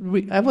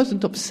I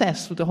wasn't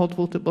obsessed with the hot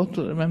water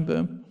bottle, I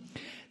remember.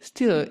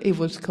 Still, it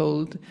was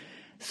cold.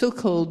 So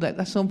cold that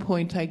at some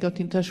point I got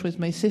in touch with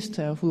my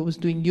sister who was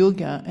doing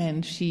yoga,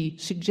 and she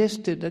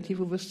suggested that if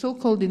it was so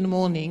cold in the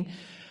morning,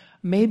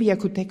 maybe I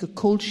could take a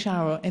cold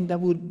shower and that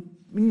would...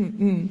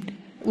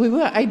 We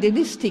were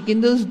idealistic in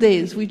those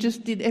days. We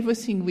just did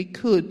everything we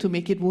could to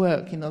make it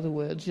work, in other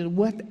words.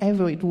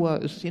 Whatever it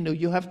was,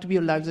 you have to be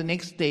alive the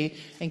next day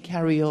and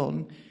carry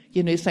on.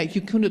 It's like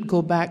you couldn't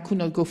go back, could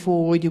not go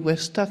forward. You were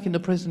stuck in the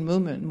present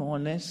moment, more or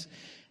less.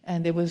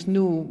 And there was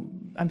no...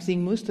 I'm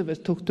thinking most of us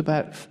talked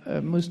about,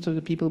 most of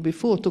the people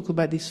before talked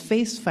about this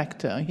face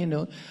factor,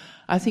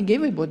 I think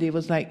everybody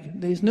was like,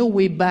 there's no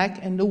way back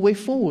and no way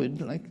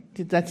forward. Like,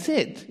 that's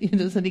it.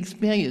 It's an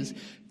experience.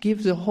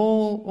 Give the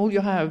all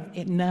you have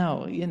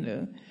now,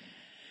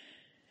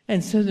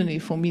 And certainly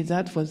for me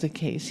that was the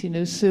case,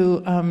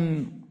 So,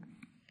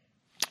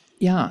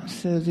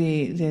 so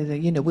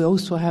we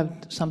also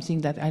have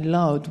something that I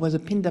loved was a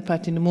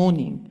pindapat in the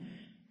morning.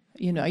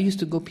 I used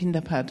to go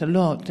pindapat a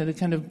lot. The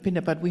kind of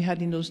pindapat we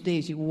had in those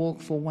days, you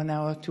walk for 1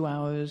 hour, 2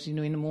 hours, in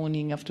the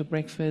morning after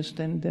breakfast,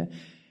 and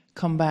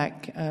come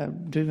back,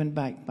 driven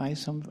back by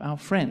some of our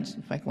friends.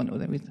 In fact, one of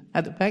them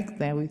at the back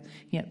there,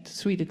 he had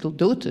 3 little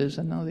daughters,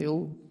 and now they're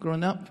all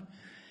grown up.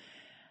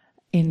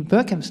 In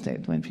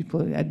Berkhamsted, when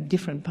people at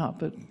different part,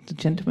 but the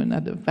gentleman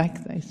at the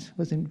back there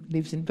lives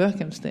in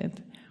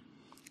Berkhamsted.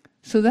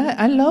 So that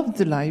I loved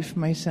the life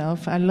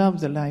myself. I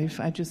loved the life.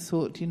 I just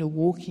thought,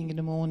 walking in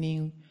the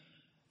morning,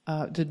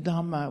 the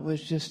Dharma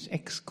was just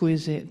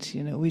exquisite.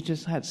 We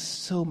just had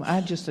so much. I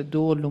just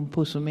adored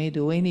Lumpo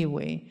Sumedo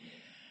anyway.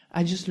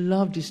 I just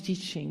loved his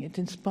teaching. It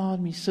inspired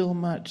me so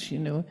much,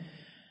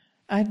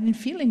 I didn't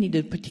feel I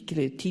needed a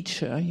particular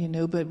teacher,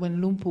 but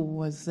when Lumpo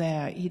was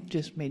there, it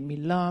just made me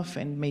laugh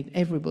and made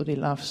everybody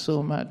laugh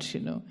so much,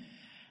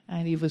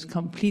 And he was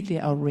completely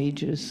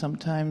outrageous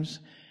sometimes.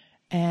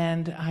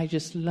 And I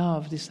just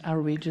loved this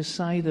outrageous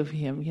side of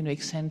him,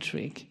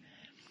 eccentric.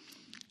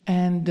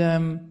 And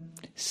in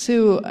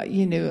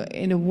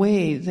a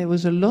way, there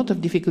was a lot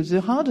of difficulty.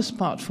 The hardest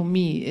part for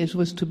me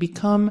was to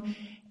become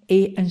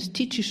not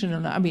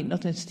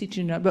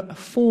institutional, but a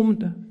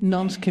formed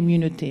nuns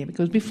community.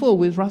 Because before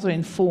we were rather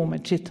informed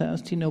at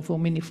Chittas,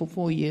 for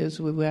 4 years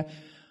we were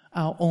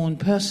our own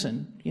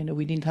person.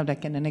 We didn't have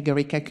like an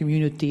Anagarika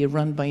community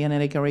run by an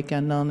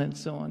Anagarika nun and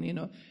so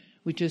on.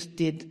 We just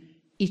did,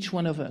 each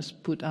one of us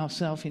put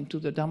ourselves into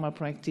the Dharma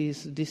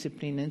practice,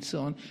 discipline and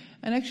so on.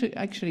 And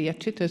actually at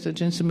Chittas, at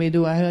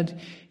Jensumedo, I heard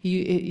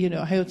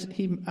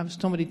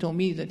somebody told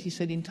me that he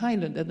said in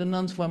Thailand that the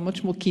nuns were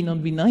much more keen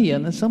on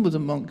Vinaya than some of the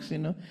monks,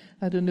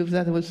 I don't know if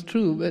that was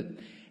true, but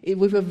we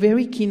were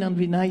very keen on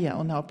Vinaya,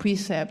 on our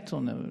precepts,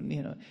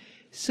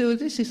 So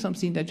this is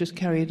something that just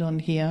carried on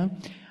here.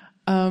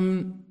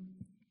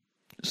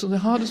 So the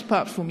hardest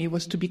part for me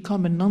was to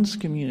become a nuns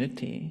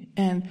community.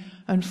 And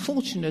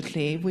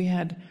unfortunately, we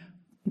had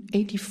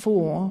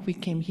 84, we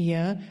came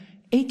here,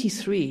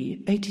 3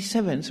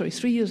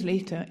 years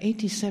later,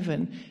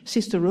 87,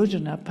 Sister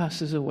Rojana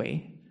passes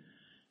away.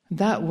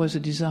 That was a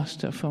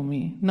disaster for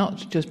me,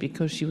 not just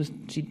because she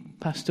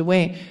passed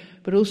away,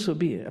 but also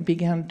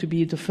began to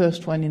be the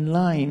first one in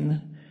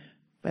line.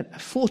 But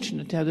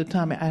fortunately at the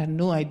time, I had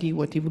no idea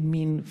what it would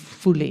mean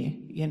fully,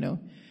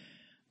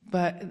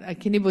 But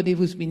like anybody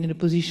who's been in a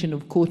position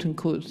of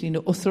quote-unquote,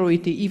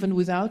 authority, even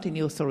without any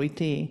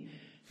authority,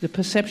 the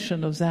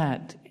perception of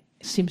that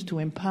seems to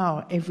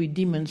empower every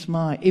demon's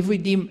mind,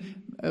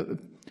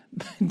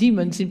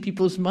 demons in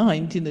people's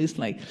mind. It's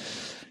like,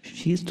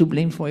 she's to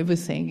blame for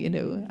everything, you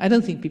know. I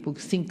don't think people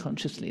think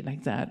consciously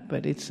like that,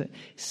 but it's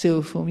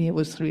so for me it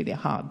was really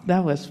hard.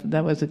 That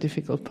was a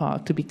difficult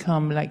part, to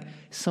become like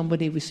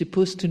somebody who's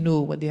supposed to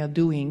know what they are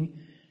doing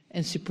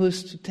and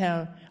supposed to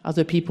tell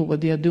other people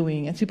what they are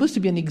doing and supposed to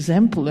be an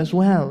example as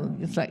well.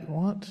 It's like,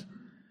 what?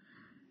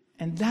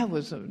 And that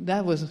was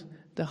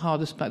the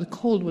hardest part. The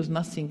cold was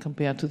nothing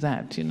compared to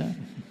that, you know.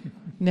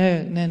 No.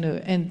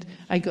 And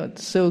I got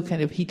so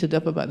kind of heated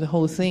up about the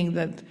whole thing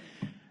that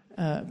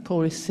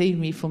probably saved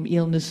me from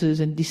illnesses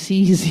and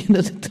disease, you know,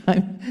 at the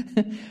time.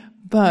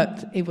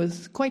 But it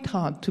was quite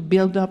hard to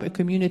build up a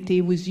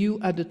community with you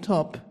at the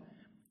top,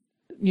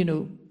 you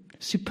know,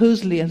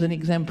 supposedly as an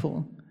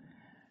example.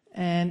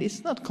 And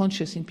it's not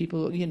conscious in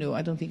people, you know,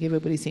 I don't think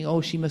everybody's saying,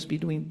 oh, she must be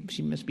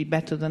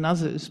better than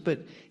others, but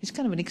it's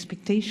kind of an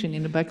expectation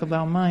in the back of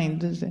our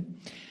mind, isn't it?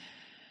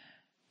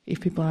 If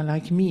people are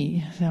like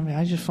me, I mean,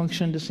 I just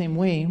function the same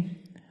way.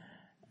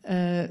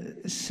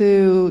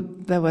 So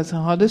that was the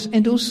hardest.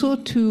 And also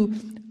to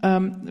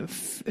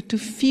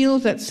feel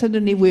that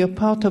suddenly we are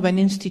part of an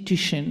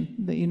institution.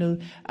 That, you know,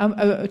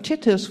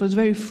 Chetas was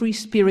very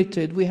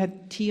free-spirited. We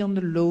had tea on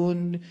the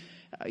lawn.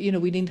 You know,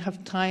 we didn't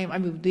have time. I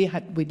mean,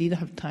 we did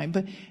have time,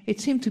 but it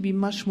seemed to be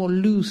much more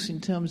loose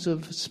in terms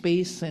of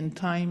space and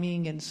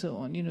timing and so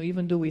on. You know,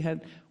 even though we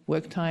had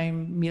work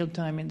time, meal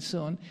time, and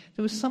so on,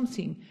 there was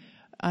something,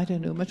 I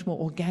don't know, much more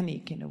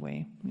organic in a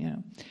way. You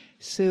know,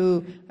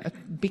 so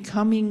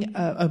becoming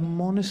a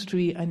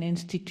monastery, an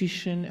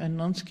institution, a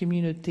nuns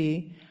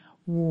community,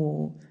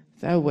 whoa,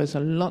 that was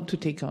a lot to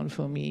take on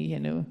for me. You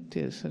know,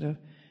 to sort of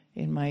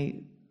in my,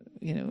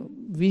 you know,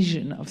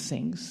 vision of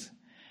things.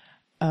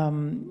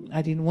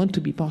 I didn't want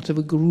to be part of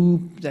a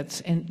group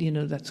that's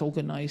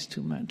organized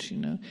too much, you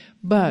know.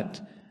 But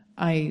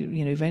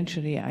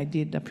eventually I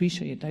did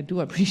appreciate. I do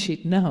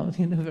appreciate now,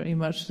 you know, very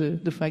much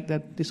the fact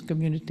that this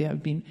community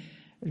have been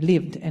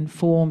lived and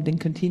formed and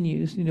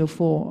continues, you know,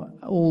 for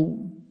all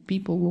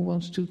people who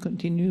wants to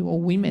continue,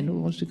 or women who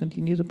wants to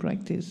continue the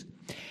practice.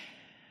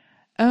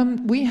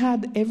 We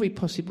had every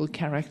possible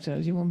character.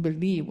 You won't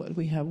believe what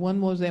we have.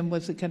 One of them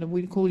was a kind of,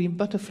 we call him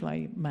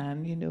butterfly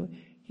man, you know.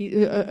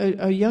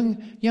 A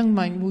young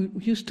man who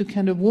used to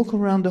kind of walk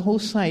around the whole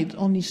site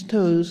on his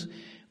toes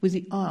with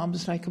the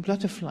arms like a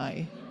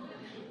butterfly.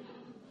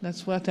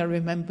 That's what I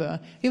remember.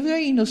 He was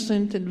very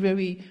innocent and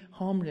very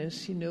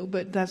harmless, you know,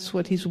 but that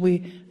was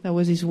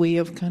his way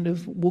of kind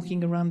of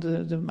walking around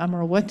the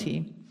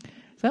Amaravati.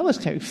 So that was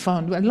kind of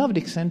fun. I loved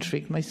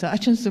eccentric myself.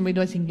 Ajahn Sumedho,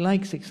 I think,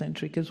 likes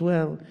eccentric as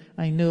well.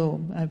 I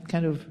know. I've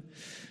kind of,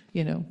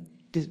 you know,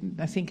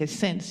 I think I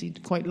sense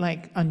he'd quite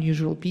like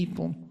unusual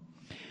people.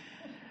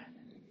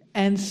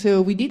 And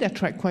so we did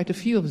attract quite a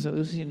few of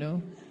those, you know.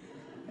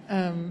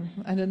 I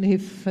don't know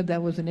if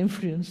that was an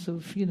influence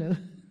of, you know,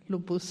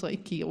 Lompo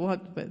psyche or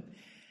what, but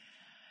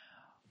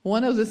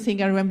one of the things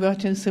I remember,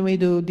 Ajahn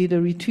Sumedho did a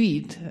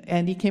retreat,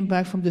 and he came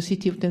back from the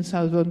city of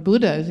 10,000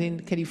 Buddhas in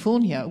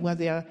California,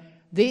 where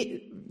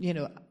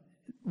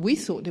we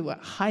thought they were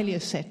highly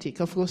ascetic.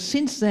 Of course,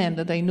 since then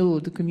that I know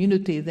the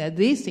community there,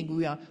 they think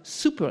we are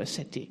super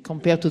ascetic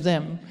compared to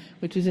them,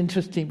 which is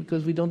interesting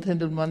because we don't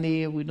handle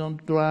money, we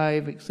don't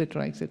drive,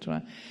 etc.,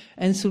 etc.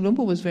 And so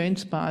Lompo was very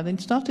inspired and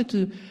started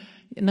to,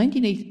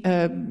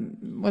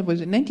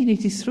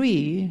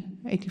 1983,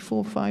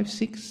 84, 5,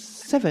 6,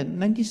 7,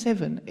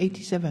 97,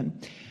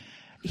 87,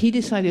 he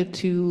decided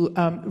to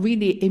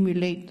really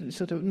emulate,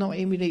 not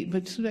emulate,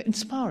 but sort of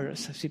inspire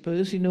us, I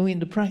suppose, you know, in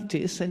the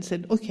practice, and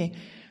said, okay,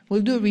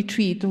 we'll do a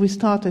retreat. We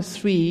start at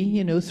 3,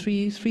 you know,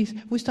 3.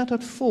 We start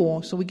at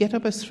 4, so we get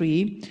up at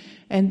 3,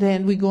 and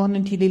then we go on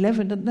until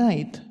 11 at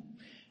night.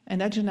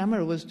 And Ajahn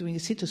Amaro was doing a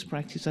sitters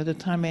practice at the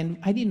time, and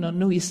I did not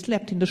know he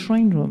slept in the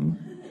shrine room,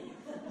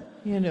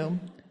 you know,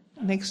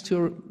 next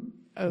to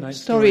a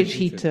storage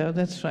heater.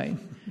 That's right.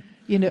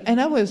 You know,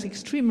 and I was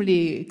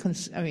extremely,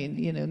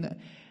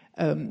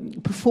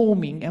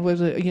 performing. I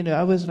was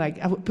like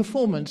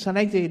performance. I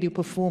like the idea of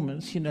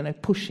performance, you know,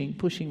 like pushing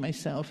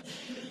myself.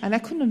 And I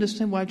couldn't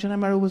understand why Ajahn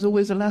Amaro was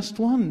always the last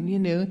one, you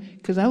know,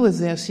 because I was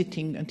there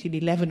sitting until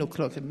 11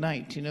 o'clock at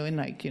night, you know, and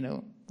like, you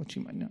know, what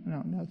you might no,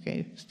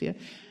 okay, still.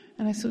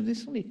 And I thought,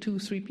 there's only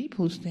 2-3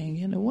 people staying,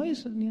 you know, why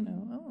is it, you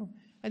know, oh,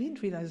 I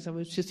didn't realize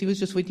he was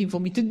just waiting for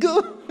me to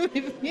go,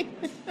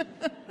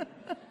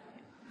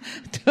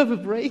 to have a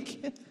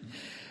break.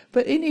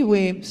 But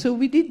anyway, so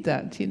we did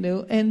that, you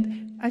know,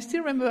 and I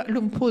still remember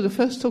Lompo, the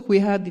first talk we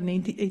had in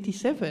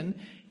 1987,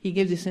 he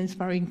gave this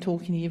inspiring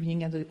talk in the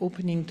evening as the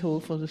opening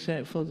talk for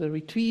the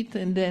retreat,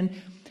 and then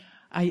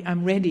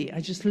I'm ready.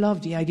 I just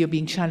love the idea of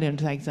being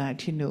challenged like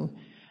that, you know.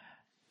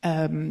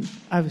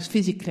 I was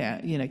physically,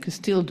 you know, could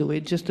still do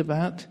it just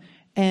about,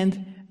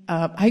 and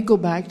I go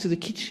back to the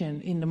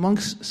kitchen in the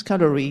monk's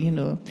scullery, you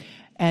know,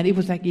 and it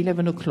was like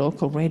 11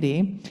 o'clock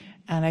already.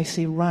 And I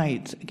say,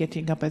 right,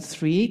 getting up at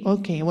 3,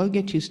 okay, well,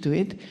 get used to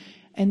it.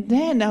 And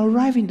then I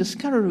arrive in the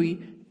scullery,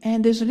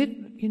 and there's a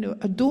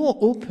door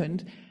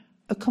opened,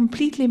 a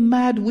completely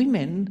mad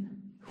woman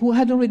who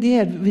had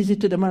already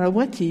visited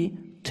Amaravati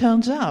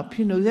turns up.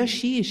 You know, there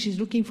she is. She's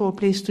looking for a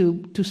place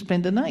to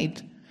spend the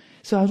night.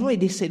 So I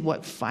already said,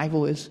 5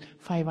 hours?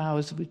 5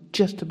 hours,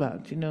 just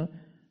about,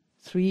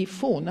 3,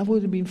 4. That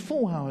would have been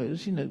 4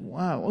 hours,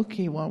 Wow,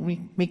 okay, well,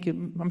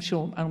 I'm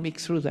sure I'll make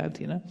through that,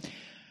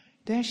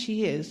 There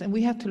she is, and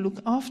we had to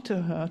look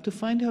after her to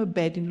find her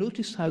bed in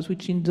Lotus House,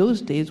 which in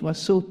those days was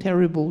so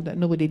terrible that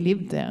nobody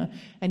lived there,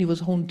 and it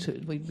was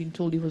haunted. We'd been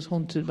told it was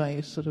haunted by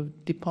a sort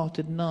of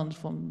departed nuns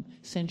from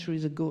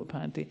centuries ago,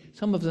 apparently.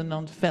 Some of the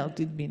nuns felt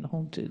it'd been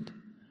haunted.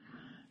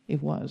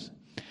 It was.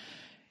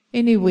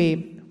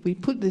 Anyway, we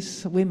put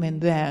these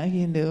women there,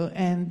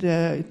 and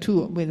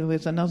there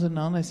was another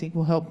nun, I think,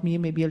 who helped me,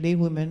 maybe a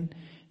laywoman.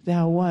 There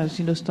I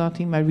was,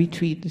 starting my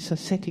retreat, this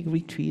ascetic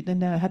retreat,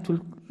 and I had to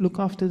look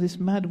after these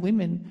mad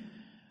women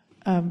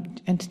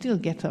and still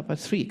get up at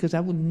 3, because I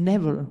would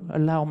never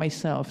allow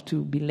myself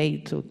to be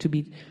late or to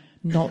be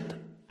not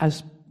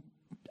as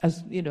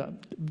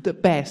the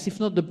best, if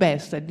not the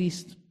best, at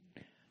least,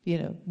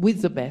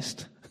 with the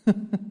best,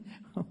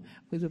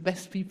 with the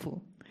best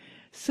people.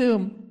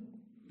 So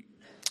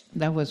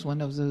that was one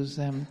of those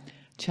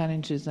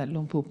challenges that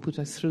Luang Por put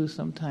us through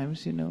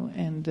sometimes,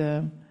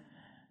 and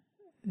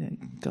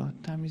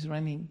God, time is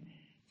running.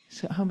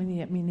 So how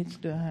many minutes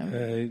do I have?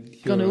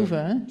 Gone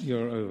over, huh?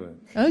 You're over.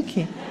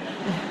 Okay.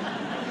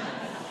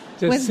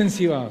 Since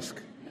you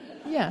ask.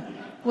 Yeah.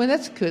 Well,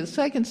 that's good.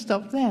 So I can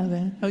stop there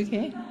then.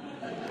 Okay.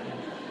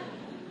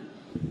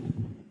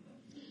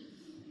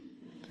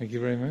 Thank you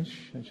very much,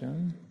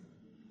 Ajahn.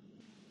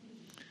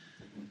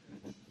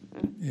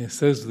 Yes,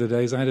 those were the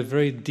days. I had a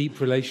very deep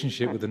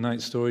relationship with the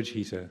night storage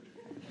heater.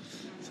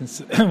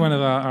 Since one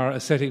of our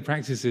ascetic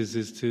practices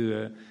is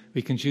to...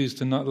 we can choose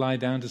to not lie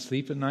down to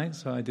sleep at night,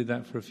 so I did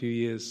that for a few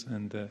years,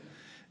 and it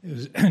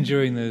was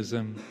during those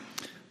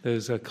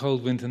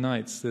cold winter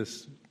nights,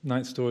 this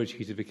night storage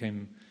heater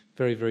became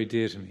very, very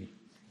dear to me.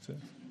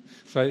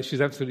 So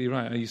she's absolutely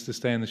right. I used to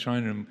stay in the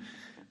shrine room,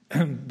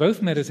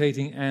 both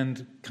meditating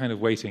and kind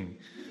of waiting.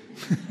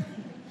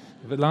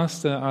 But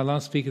our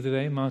last speaker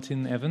today,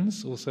 Martin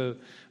Evans, also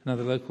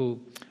another local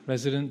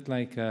resident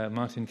like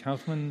Martin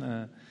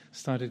Kaufmann,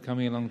 started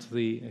coming along to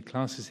the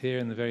classes here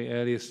in the very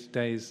earliest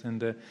days,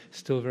 and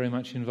still very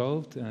much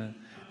involved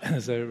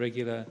as a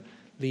regular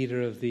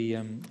leader of the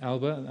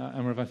ALBA,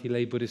 Amaravati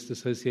Lay Buddhist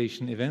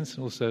Association events,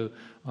 also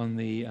on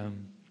the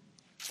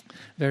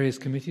various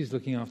committees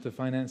looking after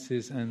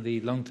finances and the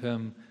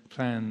long-term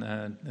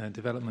plan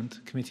development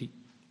committee.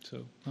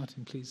 So,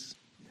 Martin, please.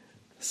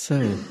 So,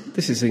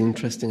 this is an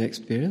interesting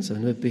experience. I've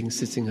never been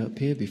sitting up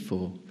here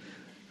before.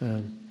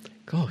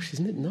 Gosh,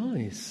 isn't it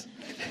nice?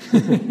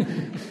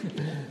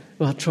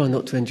 Well, I'll try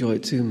not to enjoy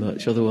it too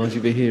much, otherwise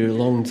you'll be here a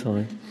long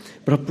time.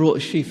 But I've brought a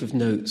sheaf of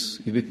notes,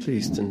 you'll be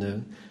pleased to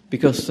know,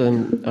 because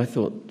I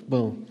thought,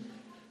 well,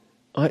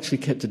 I actually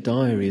kept a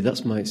diary,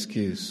 that's my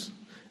excuse.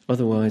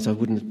 Otherwise, I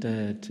wouldn't have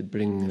dared to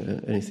bring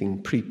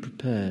anything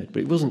pre-prepared.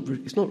 But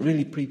it's not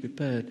really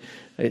pre-prepared.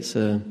 It's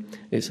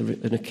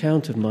an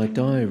account of my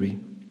diary.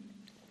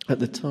 At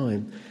the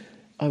time,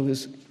 I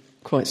was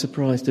quite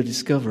surprised to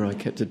discover I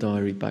kept a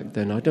diary back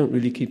then. I don't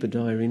really keep a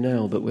diary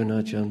now, but when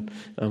Ajahn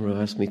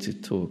Amaro asked me to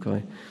talk,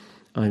 I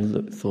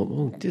thought,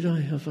 oh, did I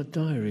have a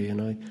diary?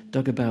 And I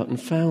dug about and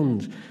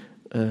found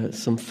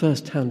some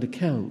first-hand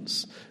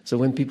accounts. So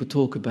when people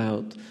talk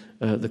about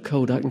the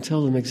cold, I can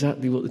tell them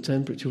exactly what the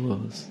temperature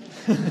was.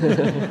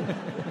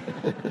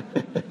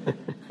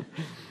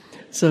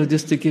 So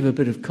just to give a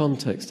bit of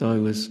context, I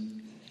was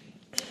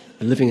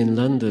living in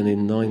London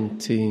in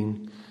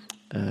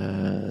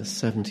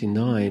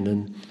 1979,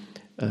 and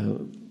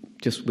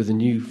just with a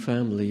new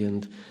family,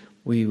 and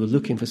we were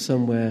looking for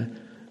somewhere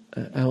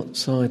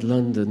outside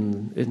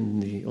London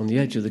on the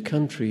edge of the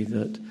country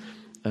that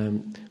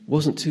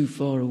wasn't too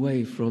far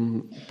away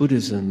from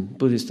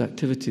Buddhist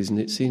activities, and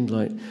it seemed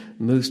like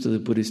most of the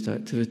Buddhist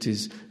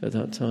activities at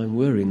that time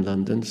were in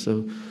London,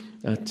 so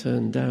I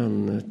turned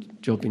down a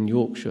job in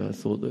Yorkshire. I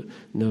thought that,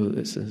 no,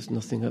 there's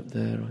nothing up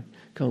there, I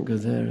can't go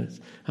there, I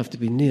have to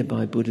be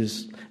nearby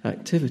Buddhist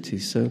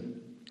activities, so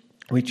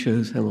we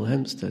chose Hemel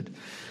Hempstead.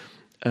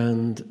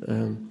 And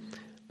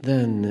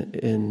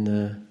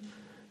then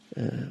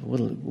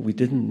what we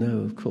didn't know,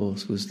 of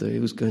course, was that it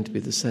was going to be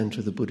the centre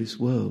of the Buddhist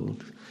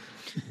world.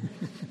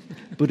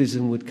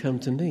 Buddhism would come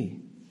to me.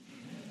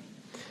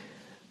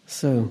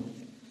 So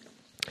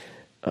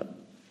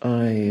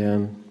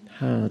I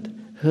had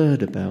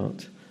heard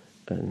about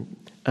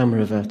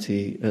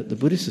Amaravati at the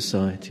Buddhist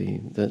Society,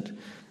 that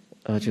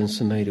Ajahn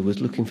Sumedha was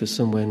looking for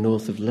somewhere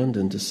north of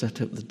London to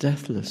set up the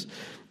Deathless.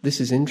 This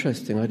is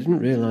interesting. I didn't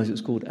realise it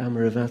was called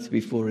Amaravati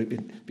before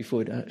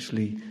we'd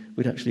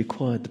actually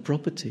acquired the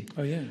property.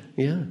 Oh yeah,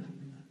 yeah.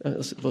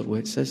 That's the way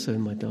it says so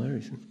in my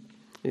diaries.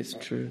 It's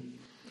true.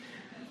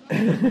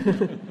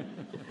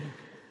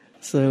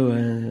 So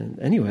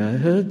anyway, I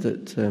heard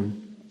that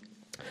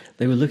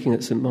they were looking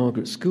at St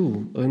Margaret's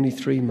School, only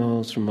 3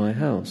 miles from my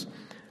house.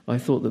 I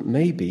thought that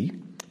maybe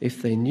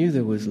if they knew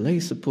there was lay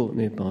support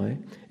nearby,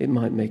 it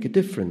might make a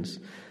difference.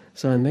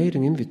 So I made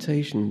an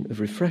invitation of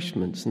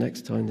refreshments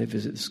next time they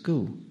visit the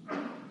school.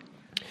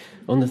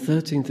 On the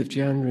 13th of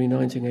January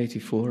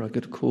 1984, I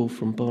got a call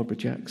from Barbara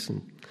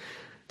Jackson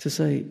to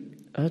say,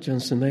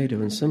 Ajahn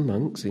Sumedho and some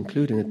monks,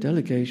 including a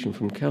delegation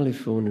from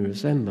California of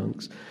Zen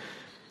monks,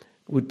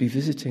 would be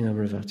visiting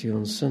Amaravati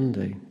on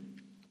Sunday.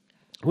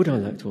 Would I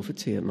like to offer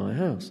tea at my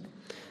house?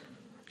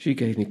 She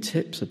gave me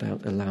tips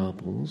about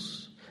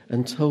allowables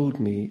and told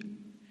me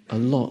a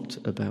lot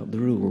about the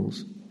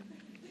rules,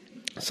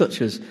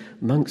 such as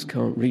monks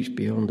can't reach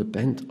beyond a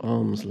bent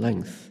arm's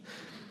length,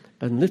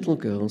 and little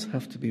girls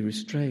have to be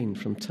restrained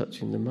from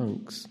touching the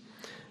monks,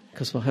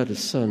 because I had a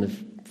son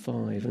of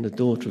 5 and a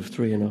daughter of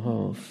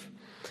 3.5.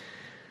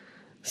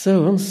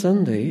 So on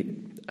Sunday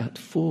at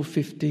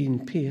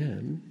 4:15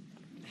 p.m,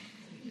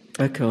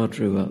 a car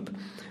drew up.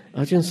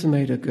 Ajahn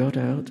Sumedho got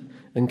out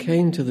and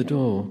came to the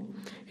door.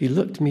 He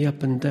looked me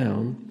up and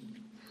down.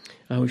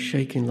 I was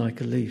shaking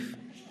like a leaf.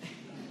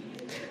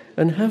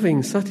 And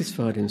having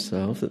satisfied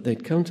himself that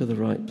they'd come to the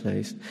right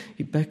place,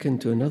 he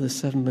beckoned to another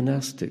 7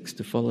 monastics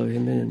to follow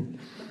him in.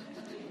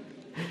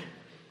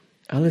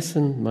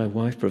 Alison, my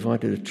wife,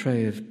 provided a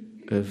tray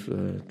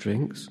of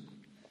drinks.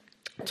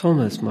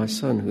 Thomas, my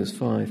son, who was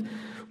 5,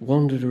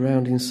 wandered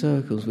around in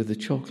circles with the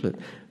chocolate,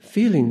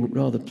 feeling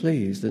rather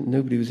pleased that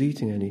nobody was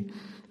eating any,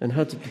 and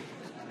had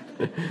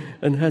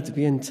to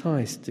be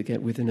enticed to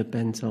get within a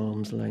bent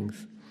arm's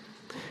length.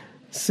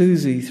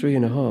 Susie,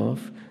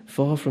 3.5,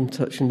 far from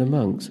touching the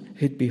monks,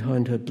 hid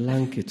behind her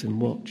blanket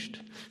and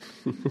watched.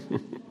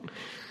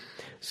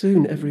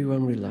 Soon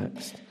everyone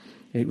relaxed.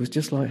 It was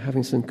just like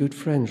having some good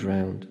friends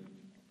round.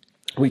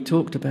 We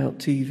talked about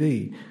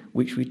TV,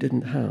 which we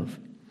didn't have.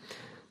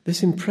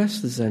 This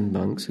impressed the Zen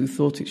monks, who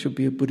thought it should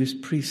be a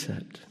Buddhist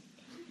precept.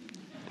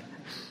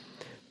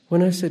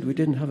 When I said we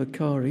didn't have a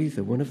car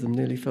either, one of them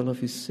nearly fell off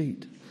his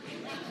seat.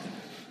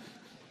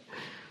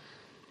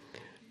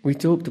 I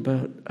talked with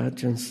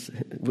Ajahn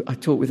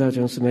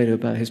Sumedho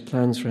about his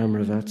plans for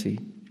Amaravati.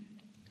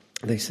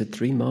 They said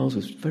 3 miles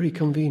was very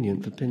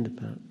convenient for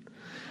Pindapat.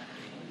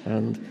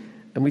 And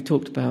we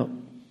talked about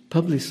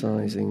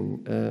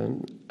publicising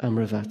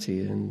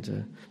Amaravati,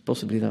 and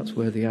possibly that's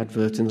where the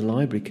advert in the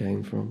library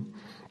came from.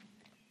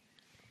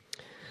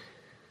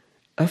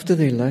 After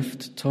they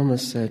left,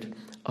 Thomas said,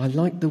 "I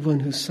like the one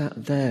who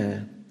sat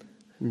there,"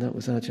 and that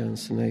was Ajahn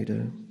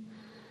Sumedho.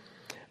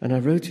 And I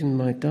wrote in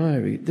my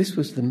diary, this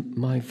was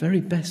my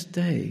very best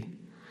day.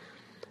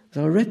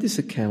 So I read this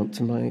account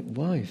to my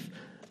wife,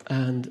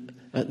 and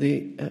at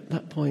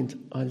that point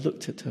I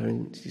looked at her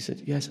and she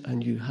said, "Yes,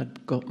 and you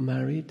had got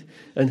married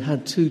and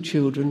had 2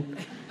 children."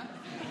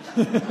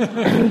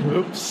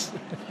 Oops.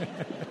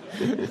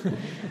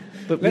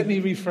 But Let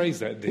me rephrase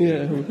that,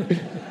 dear. Yeah.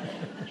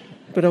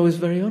 But I was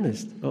very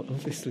honest,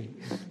 obviously,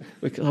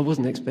 because I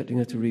wasn't expecting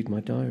her to read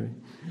my diary.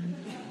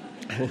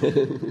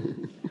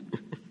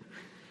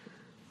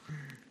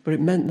 But it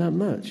meant that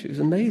much. It was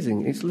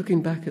amazing. It's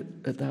looking back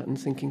at that and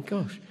thinking,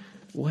 gosh,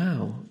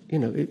 wow. You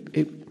know,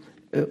 it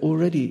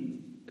already,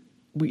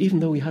 even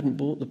though we hadn't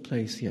bought the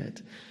place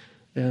yet,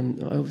 I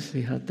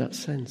obviously had that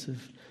sense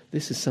of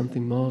this is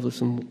something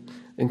marvellous and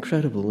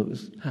incredible that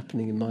was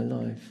happening in my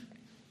life.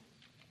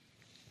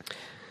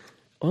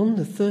 On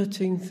the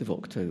 13th of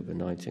October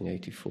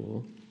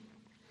 1984,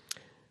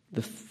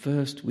 the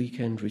first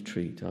weekend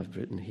retreat I've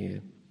written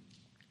here,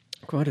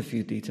 quite a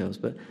few details,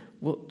 but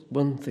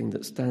one thing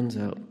that stands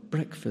out,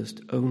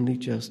 breakfast only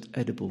just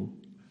edible.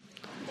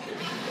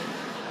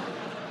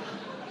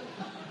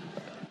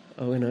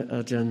 When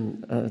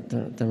Ajahn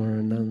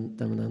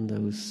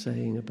Dhammananda was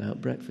saying about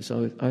breakfast,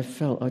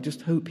 I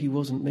just hope he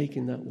wasn't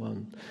making that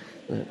one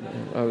that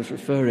I was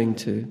referring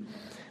to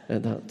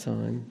at that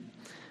time.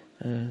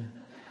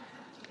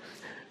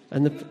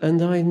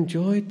 And I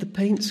enjoyed the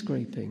paint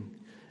scraping.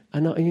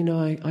 And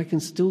I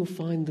can still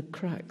find the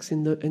cracks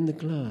in the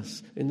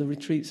glass in the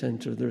retreat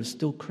centre. There are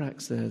still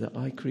cracks there that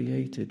I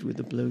created with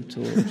a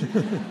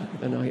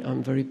blowtorch, and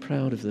I'm very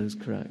proud of those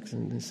cracks,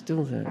 and they're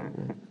still there.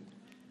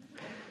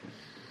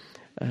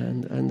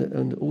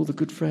 And all the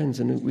good friends,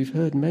 and we've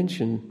heard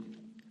mention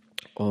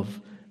of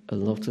a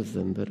lot of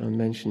them, but I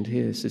mentioned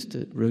here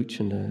Sister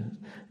Rochana,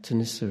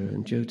 Tanisara,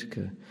 and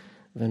Jyotika,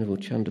 Venerable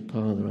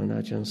Chandapala, and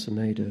Ajahn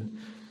Sumedho,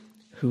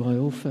 who I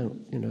all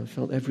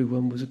felt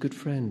everyone was a good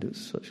friend. It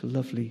was such a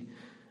lovely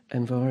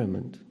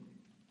environment.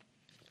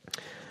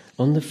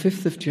 On the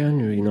 5th of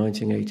January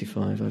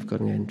 1985, I've got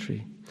an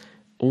entry,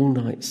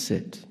 all-night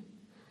sit.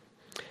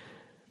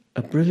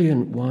 A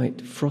brilliant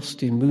white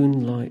frosty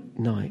moonlight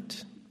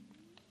night.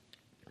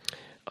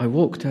 I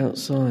walked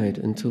outside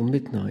until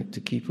midnight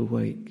to keep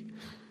awake,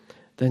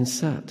 then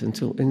sat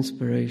until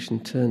inspiration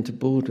turned to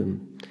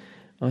boredom.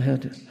 I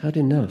had had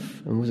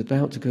enough and was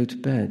about to go to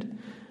bed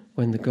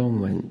when the gong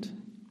went.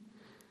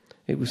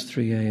 It was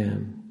 3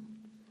 a.m.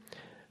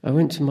 I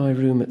went to my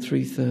room at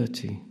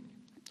 3:30.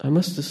 I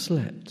must have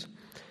slept,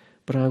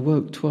 but I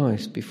woke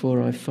twice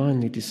before I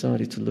finally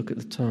decided to look at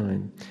the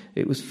time.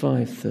 It was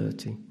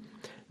 5:30.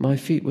 My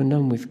feet were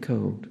numb with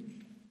cold.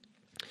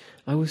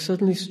 I was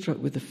suddenly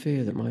struck with the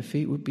fear that my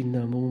feet would be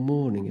numb all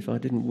morning if I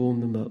didn't warm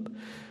them up,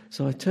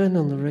 so I turned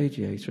on the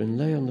radiator and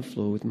lay on the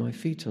floor with my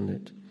feet on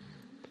it.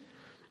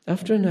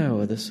 After an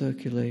hour, the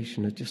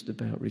circulation had just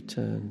about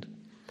returned.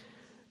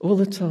 All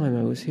the time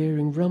I was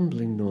hearing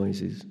rumbling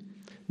noises,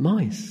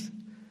 mice.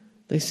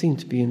 They seemed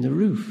to be in the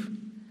roof.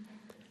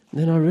 And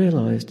then I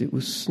realised it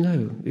was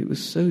snow. It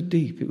was so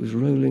deep, it was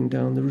rolling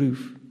down the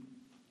roof.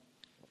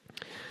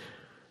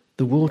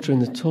 The water in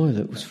the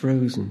toilet was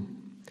frozen,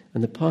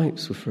 and the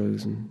pipes were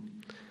frozen,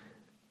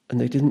 and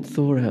they didn't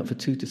thaw out for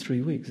 2 to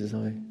 3 weeks, as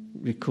I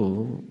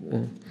recall.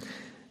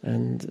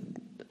 And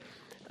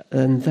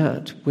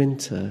that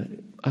winter,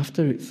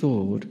 after it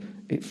thawed,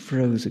 it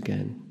froze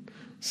again.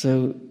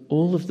 So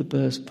all of the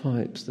burst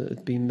pipes that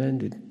had been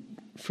mended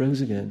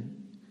froze again,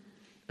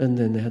 and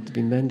then they had to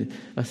be mended.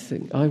 I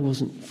think I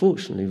wasn't,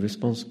 fortunately,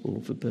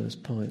 responsible for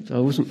burst pipes. I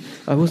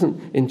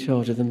wasn't in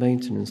charge of the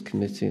maintenance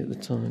committee at the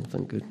time,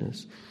 thank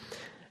goodness.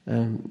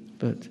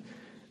 But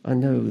I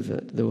know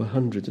that there were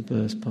hundreds of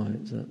burst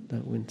pipes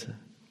that winter.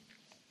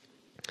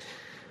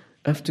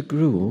 After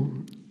gruel,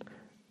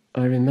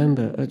 I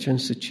remember Ajahn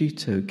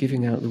Suchito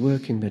giving out the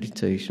working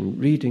meditation,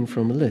 reading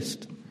from a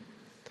list.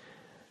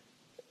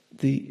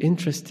 The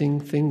interesting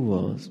thing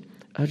was,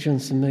 Ajahn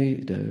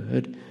Sumedho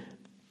had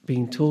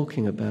been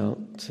talking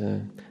about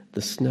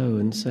the snow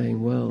and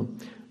saying, well,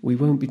 we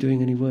won't be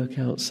doing any work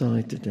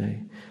outside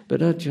today.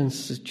 But Ajahn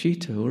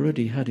Suchito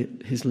already had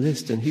his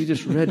list, and he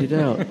just read it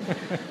out,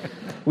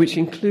 which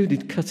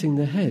included cutting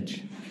the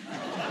hedge.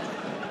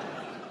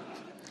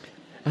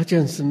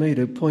 Ajahn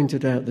Sumedho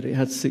pointed out that it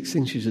had 6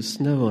 inches of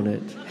snow on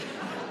it.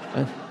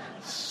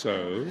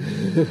 So?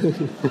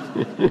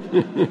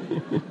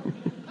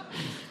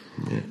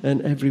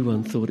 And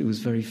everyone thought it was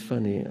very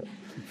funny. I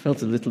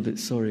felt a little bit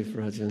sorry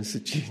for Ajahn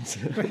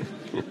Suchito.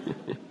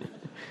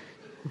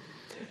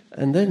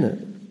 And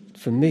then,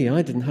 for me,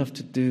 I didn't have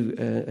to do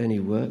any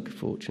work,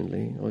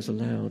 fortunately. I was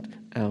allowed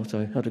out.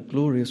 I had a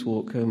glorious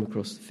walk home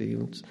across the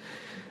fields.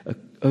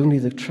 Only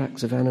the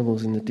tracks of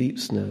animals in the deep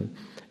snow,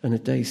 and a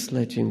day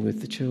sledging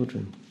with the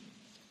children.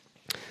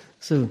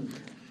 So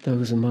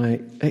those are my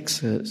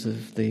excerpts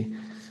of the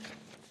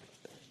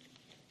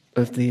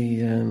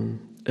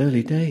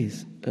early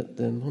days at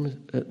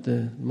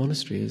the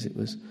monastery as it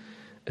was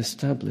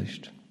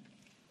established.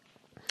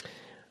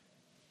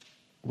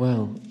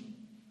 Well,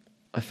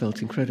 I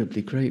felt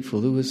incredibly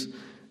grateful. There was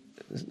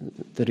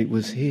that it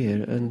was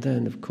here, and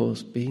then, of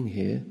course, being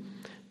here,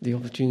 the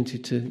opportunity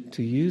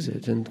to use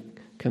it, and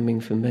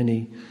coming for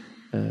many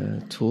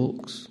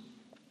talks,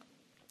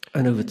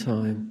 and over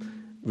time,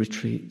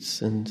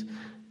 retreats, and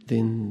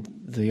then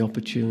the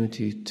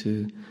opportunity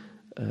to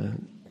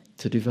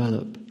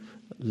develop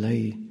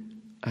lay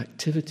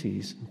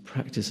activities and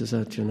practice, as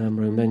Ajahn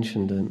Amaro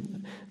mentioned,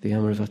 the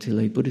Amaravati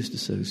Lay Buddhist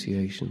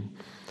Association,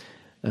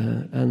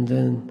 and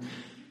then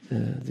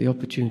the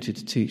opportunity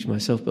to teach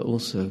myself, but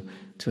also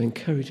to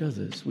encourage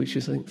others, which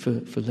is, I think,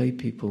 for lay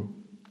people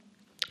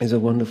is a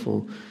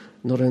wonderful.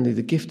 Not only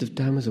the gift of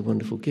Dhamma is a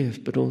wonderful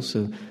gift, but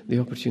also the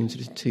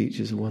opportunity to teach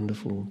is a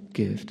wonderful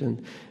gift.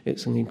 And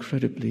it's an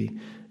incredibly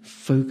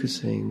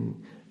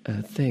focusing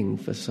thing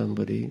for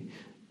somebody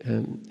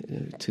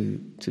to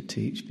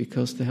teach,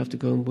 because they have to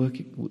go and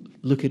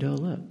look it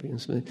all up.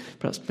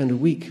 Perhaps spend a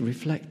week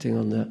reflecting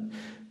on that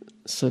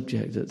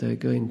subject that they're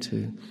going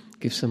to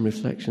give some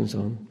reflections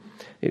on.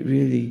 It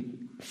really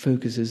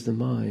focuses the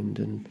mind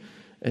and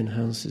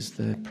enhances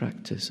their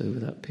practice over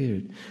that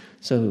period.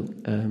 So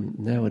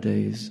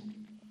nowadays,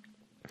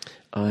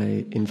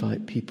 I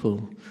invite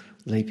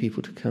lay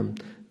people to come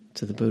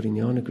to the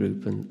Bodhinyana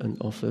group and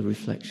offer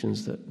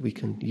reflections that we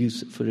can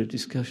use for a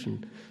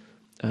discussion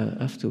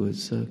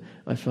afterwards. So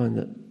I find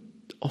that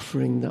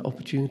offering that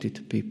opportunity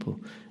to people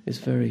is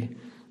very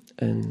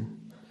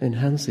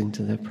enhancing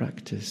to their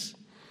practice.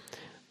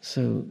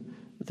 So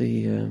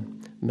the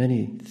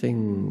many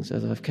things,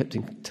 as I've kept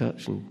in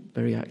touch and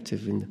very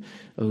active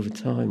over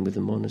time with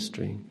the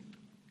monastery,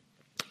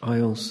 I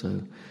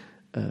also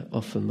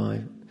offer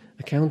my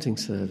accounting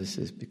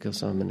services,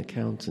 because I'm an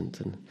accountant,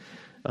 and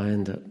I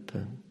end up,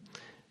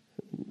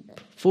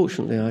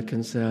 fortunately I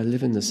can say I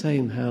live in the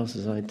same house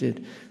as I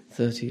did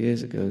 30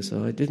 years ago,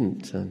 so I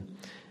didn't,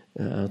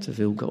 out of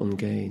ill-gotten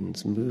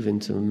gains, move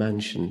into a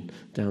mansion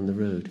down the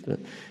road,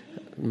 but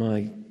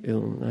I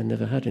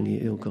never had any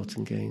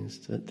ill-gotten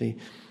gains. But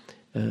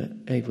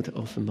able to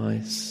offer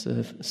my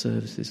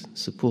services,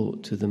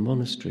 support to the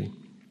monastery.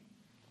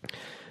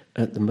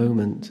 At the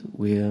moment,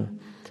 we're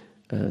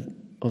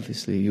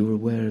obviously, you're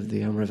aware of the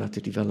Amaravati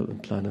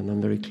development plan, and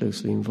I'm very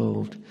closely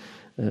involved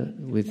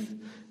with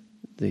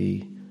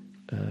the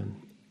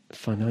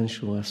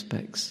financial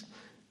aspects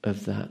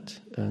of that,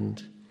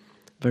 and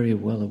very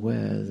well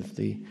aware of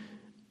the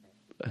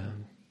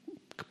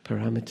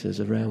parameters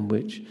around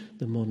which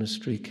the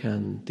monastery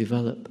can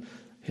develop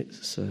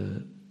its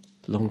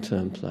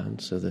long-term plan.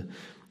 So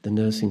the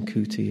nursing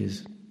kuti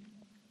is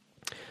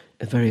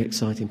a very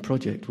exciting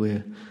project.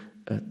 We're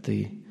at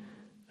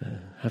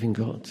having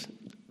got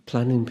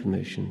planning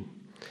permission,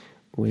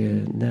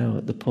 we're now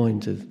at the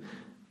point of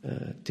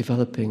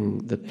developing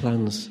the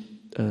plans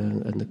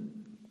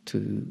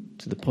to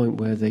the point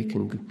where we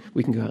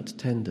can go out to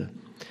tender,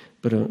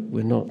 but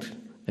we're not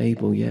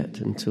able yet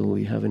until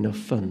we have enough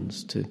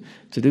funds to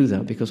do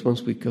that, because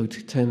once we go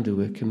to tender,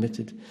 we're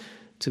committed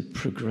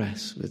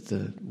progress with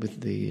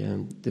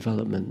the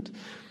development.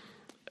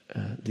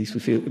 At least we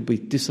feel it would be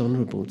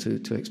dishonourable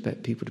to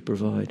expect people to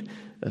provide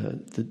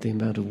the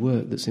amount of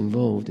work that's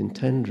involved in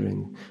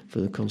tendering for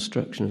the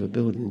construction of a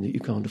building that you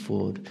can't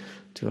afford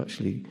to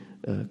actually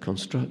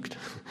construct.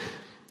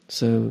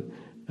 So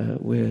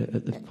we're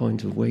at the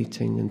point of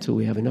waiting until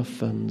we have enough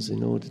funds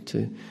in order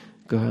to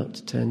go out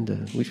to tender,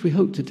 which we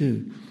hope to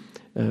do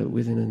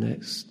within the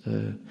next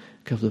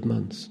couple of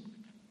months.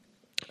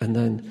 And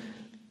then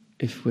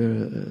if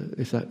we're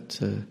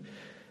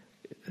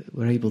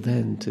able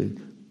then to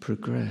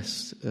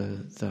progress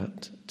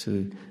that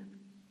to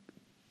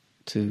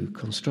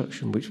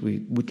construction, which we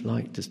would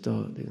like to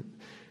start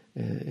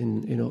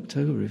in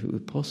October if it were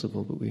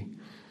possible, but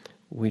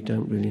we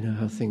don't really know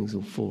how things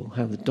will fall,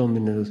 how the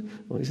dominoes,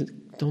 or is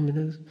it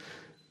dominoes?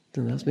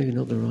 No, that's maybe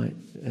not the right...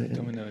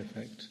 Domino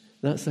effect.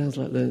 That sounds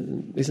like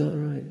is that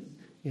right?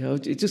 Yeah,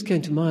 it just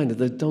came to mind of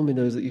the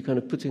dominoes that you kind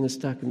of put in a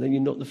stack and then you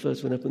knock the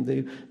first one up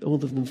and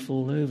all of them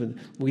fall over.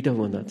 We don't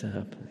want that to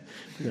happen.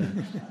 No.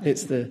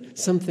 It's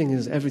something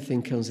as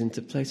everything comes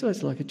into place. Oh,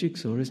 it's like a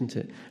jigsaw, isn't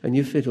it? And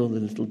you fit all the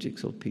little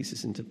jigsaw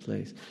pieces into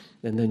place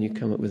and then you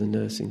come up with a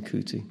nursing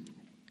kuti.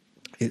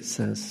 It's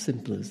as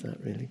simple as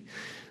that, really.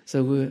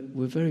 So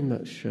we're very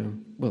much,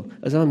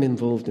 as I'm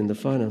involved in the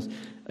finance,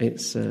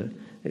 it's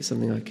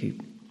something I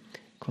keep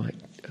quite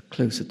a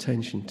close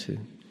attention to.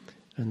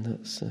 And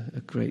that's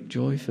a great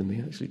joy for me,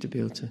 actually, to be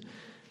able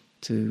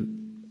to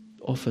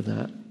offer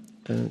that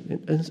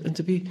and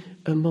to be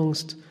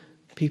amongst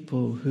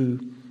people who,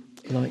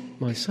 like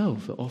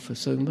myself, offer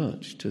so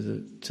much to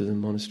the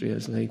monastery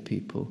as lay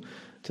people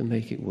to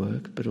make it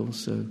work, but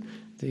also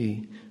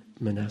the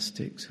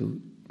monastics who,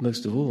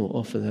 most of all,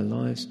 offer their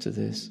lives to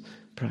this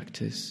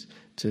practice,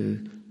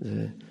 to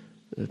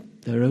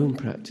their own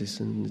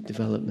practice and the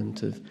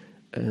development of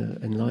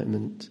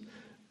enlightenment.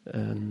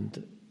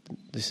 And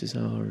this is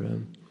our,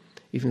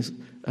 even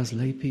as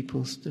lay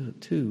people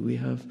too, we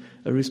have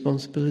a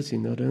responsibility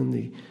not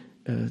only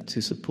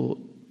to support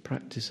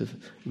practice of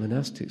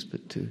monastics,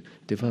 but to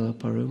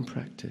develop our own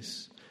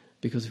practice.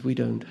 Because if we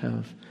don't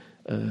have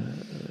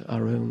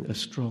a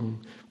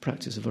strong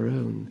practice of our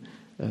own,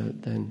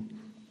 then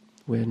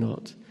we're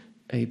not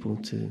able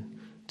to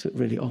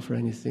really offer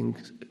anything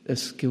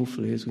as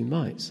skillfully as we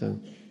might. So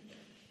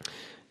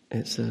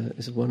it's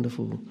a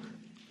wonderful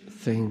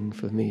thing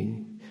for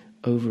me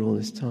over all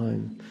this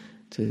time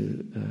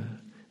to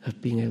have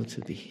been able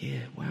to be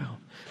here. Wow.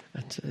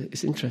 And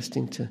it's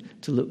interesting to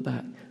look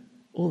back.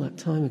 All that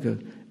time ago,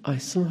 I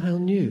somehow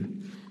knew,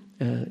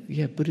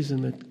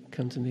 Buddhism had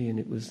come to me and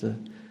it was the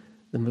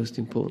most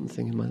important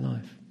thing in my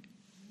life.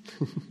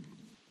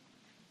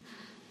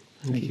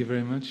 Thank you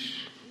very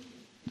much.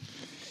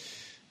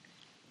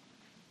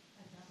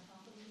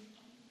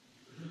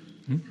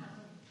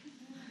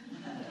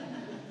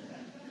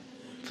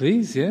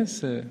 Please,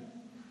 yes.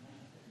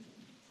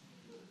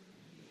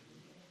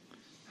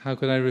 How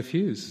could I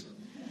refuse?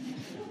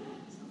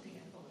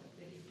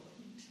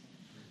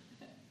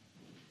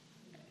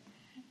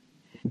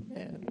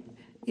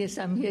 Yes,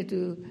 I'm here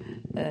to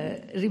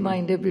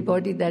remind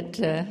everybody that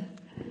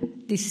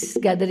this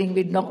gathering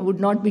would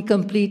not be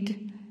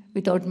complete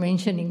without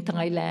mentioning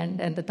Thailand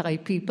and the Thai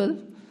people,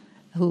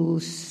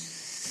 whose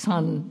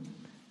son,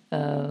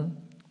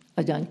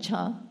 Ajahn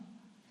Chah,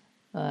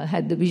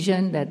 had the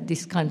vision that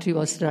this country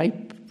was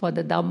ripe for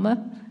the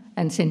Dhamma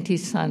and sent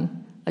his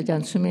son,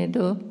 Ajahn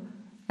Sumedho,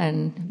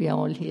 and we are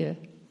all here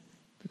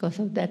because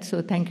of that.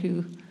 So thank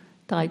you,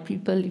 Thai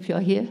people, if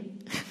you're here.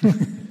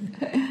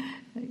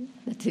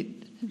 That's it.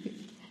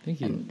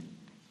 Thank you. And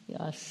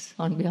yes,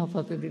 on behalf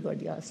of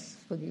everybody, ask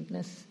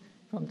forgiveness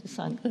from the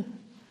Sangha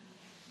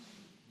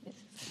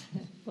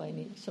for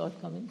any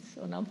shortcomings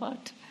on our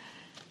part.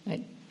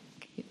 Right.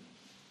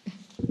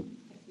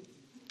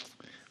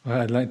 Well,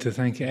 I'd like to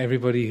thank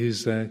everybody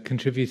who's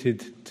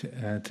contributed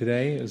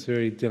today. It was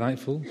very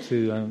delightful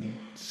to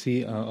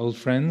see our old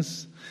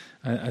friends.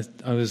 I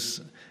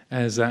was,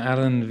 as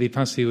Alan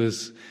Vipassi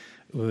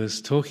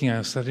was talking,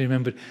 I suddenly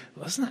remembered,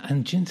 wasn't that,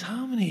 and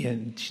Chintamani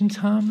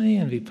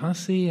and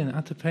Vipassi and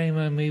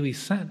Atapema and me, we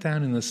sat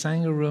down in the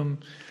Sangha room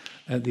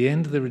at the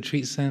end of the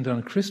retreat centre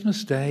on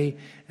Christmas Day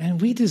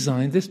and we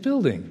designed this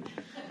building,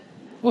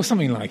 or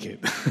something like it.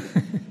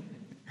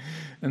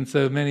 And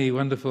so many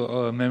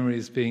wonderful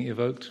memories being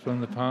evoked from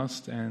the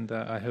past, and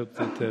I hope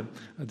that,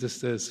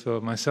 just as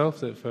for myself,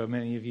 that for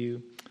many of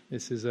you,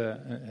 this has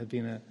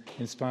been an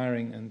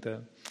inspiring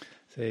and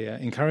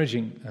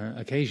encouraging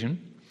occasion.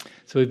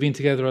 So we've been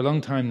together a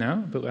long time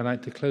now, but I'd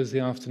like to close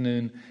the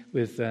afternoon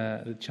with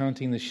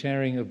chanting the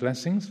sharing of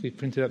blessings. We've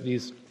printed up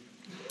these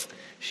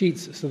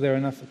sheets so there are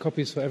enough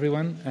copies for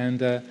everyone.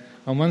 And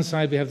on one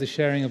side we have the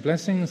sharing of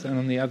blessings, and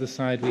on the other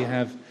side we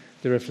have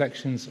the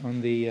reflections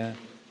on the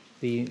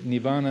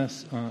Nibbana,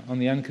 on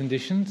the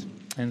unconditioned.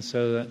 And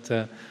so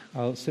that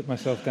I'll sit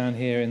myself down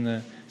here in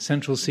the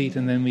central seat,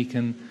 and then we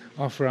can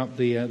offer up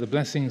the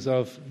blessings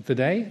of the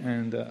day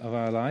and of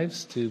our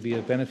lives to be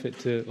a benefit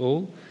to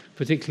all,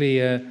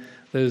 particularly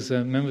those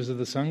members of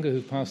the Sangha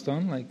who've passed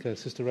on, like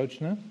Sister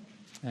Rochna,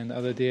 and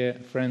other dear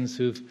friends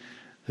who've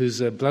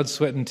whose blood,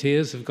 sweat and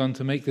tears have gone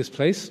to make this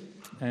place,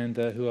 and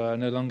who are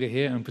no longer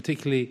here, and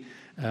particularly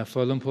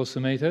for Lumpur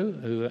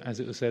Sumeto, who, as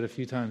it was said a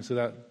few times,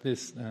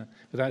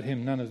 without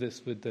him, none of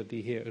this would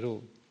be here at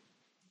all.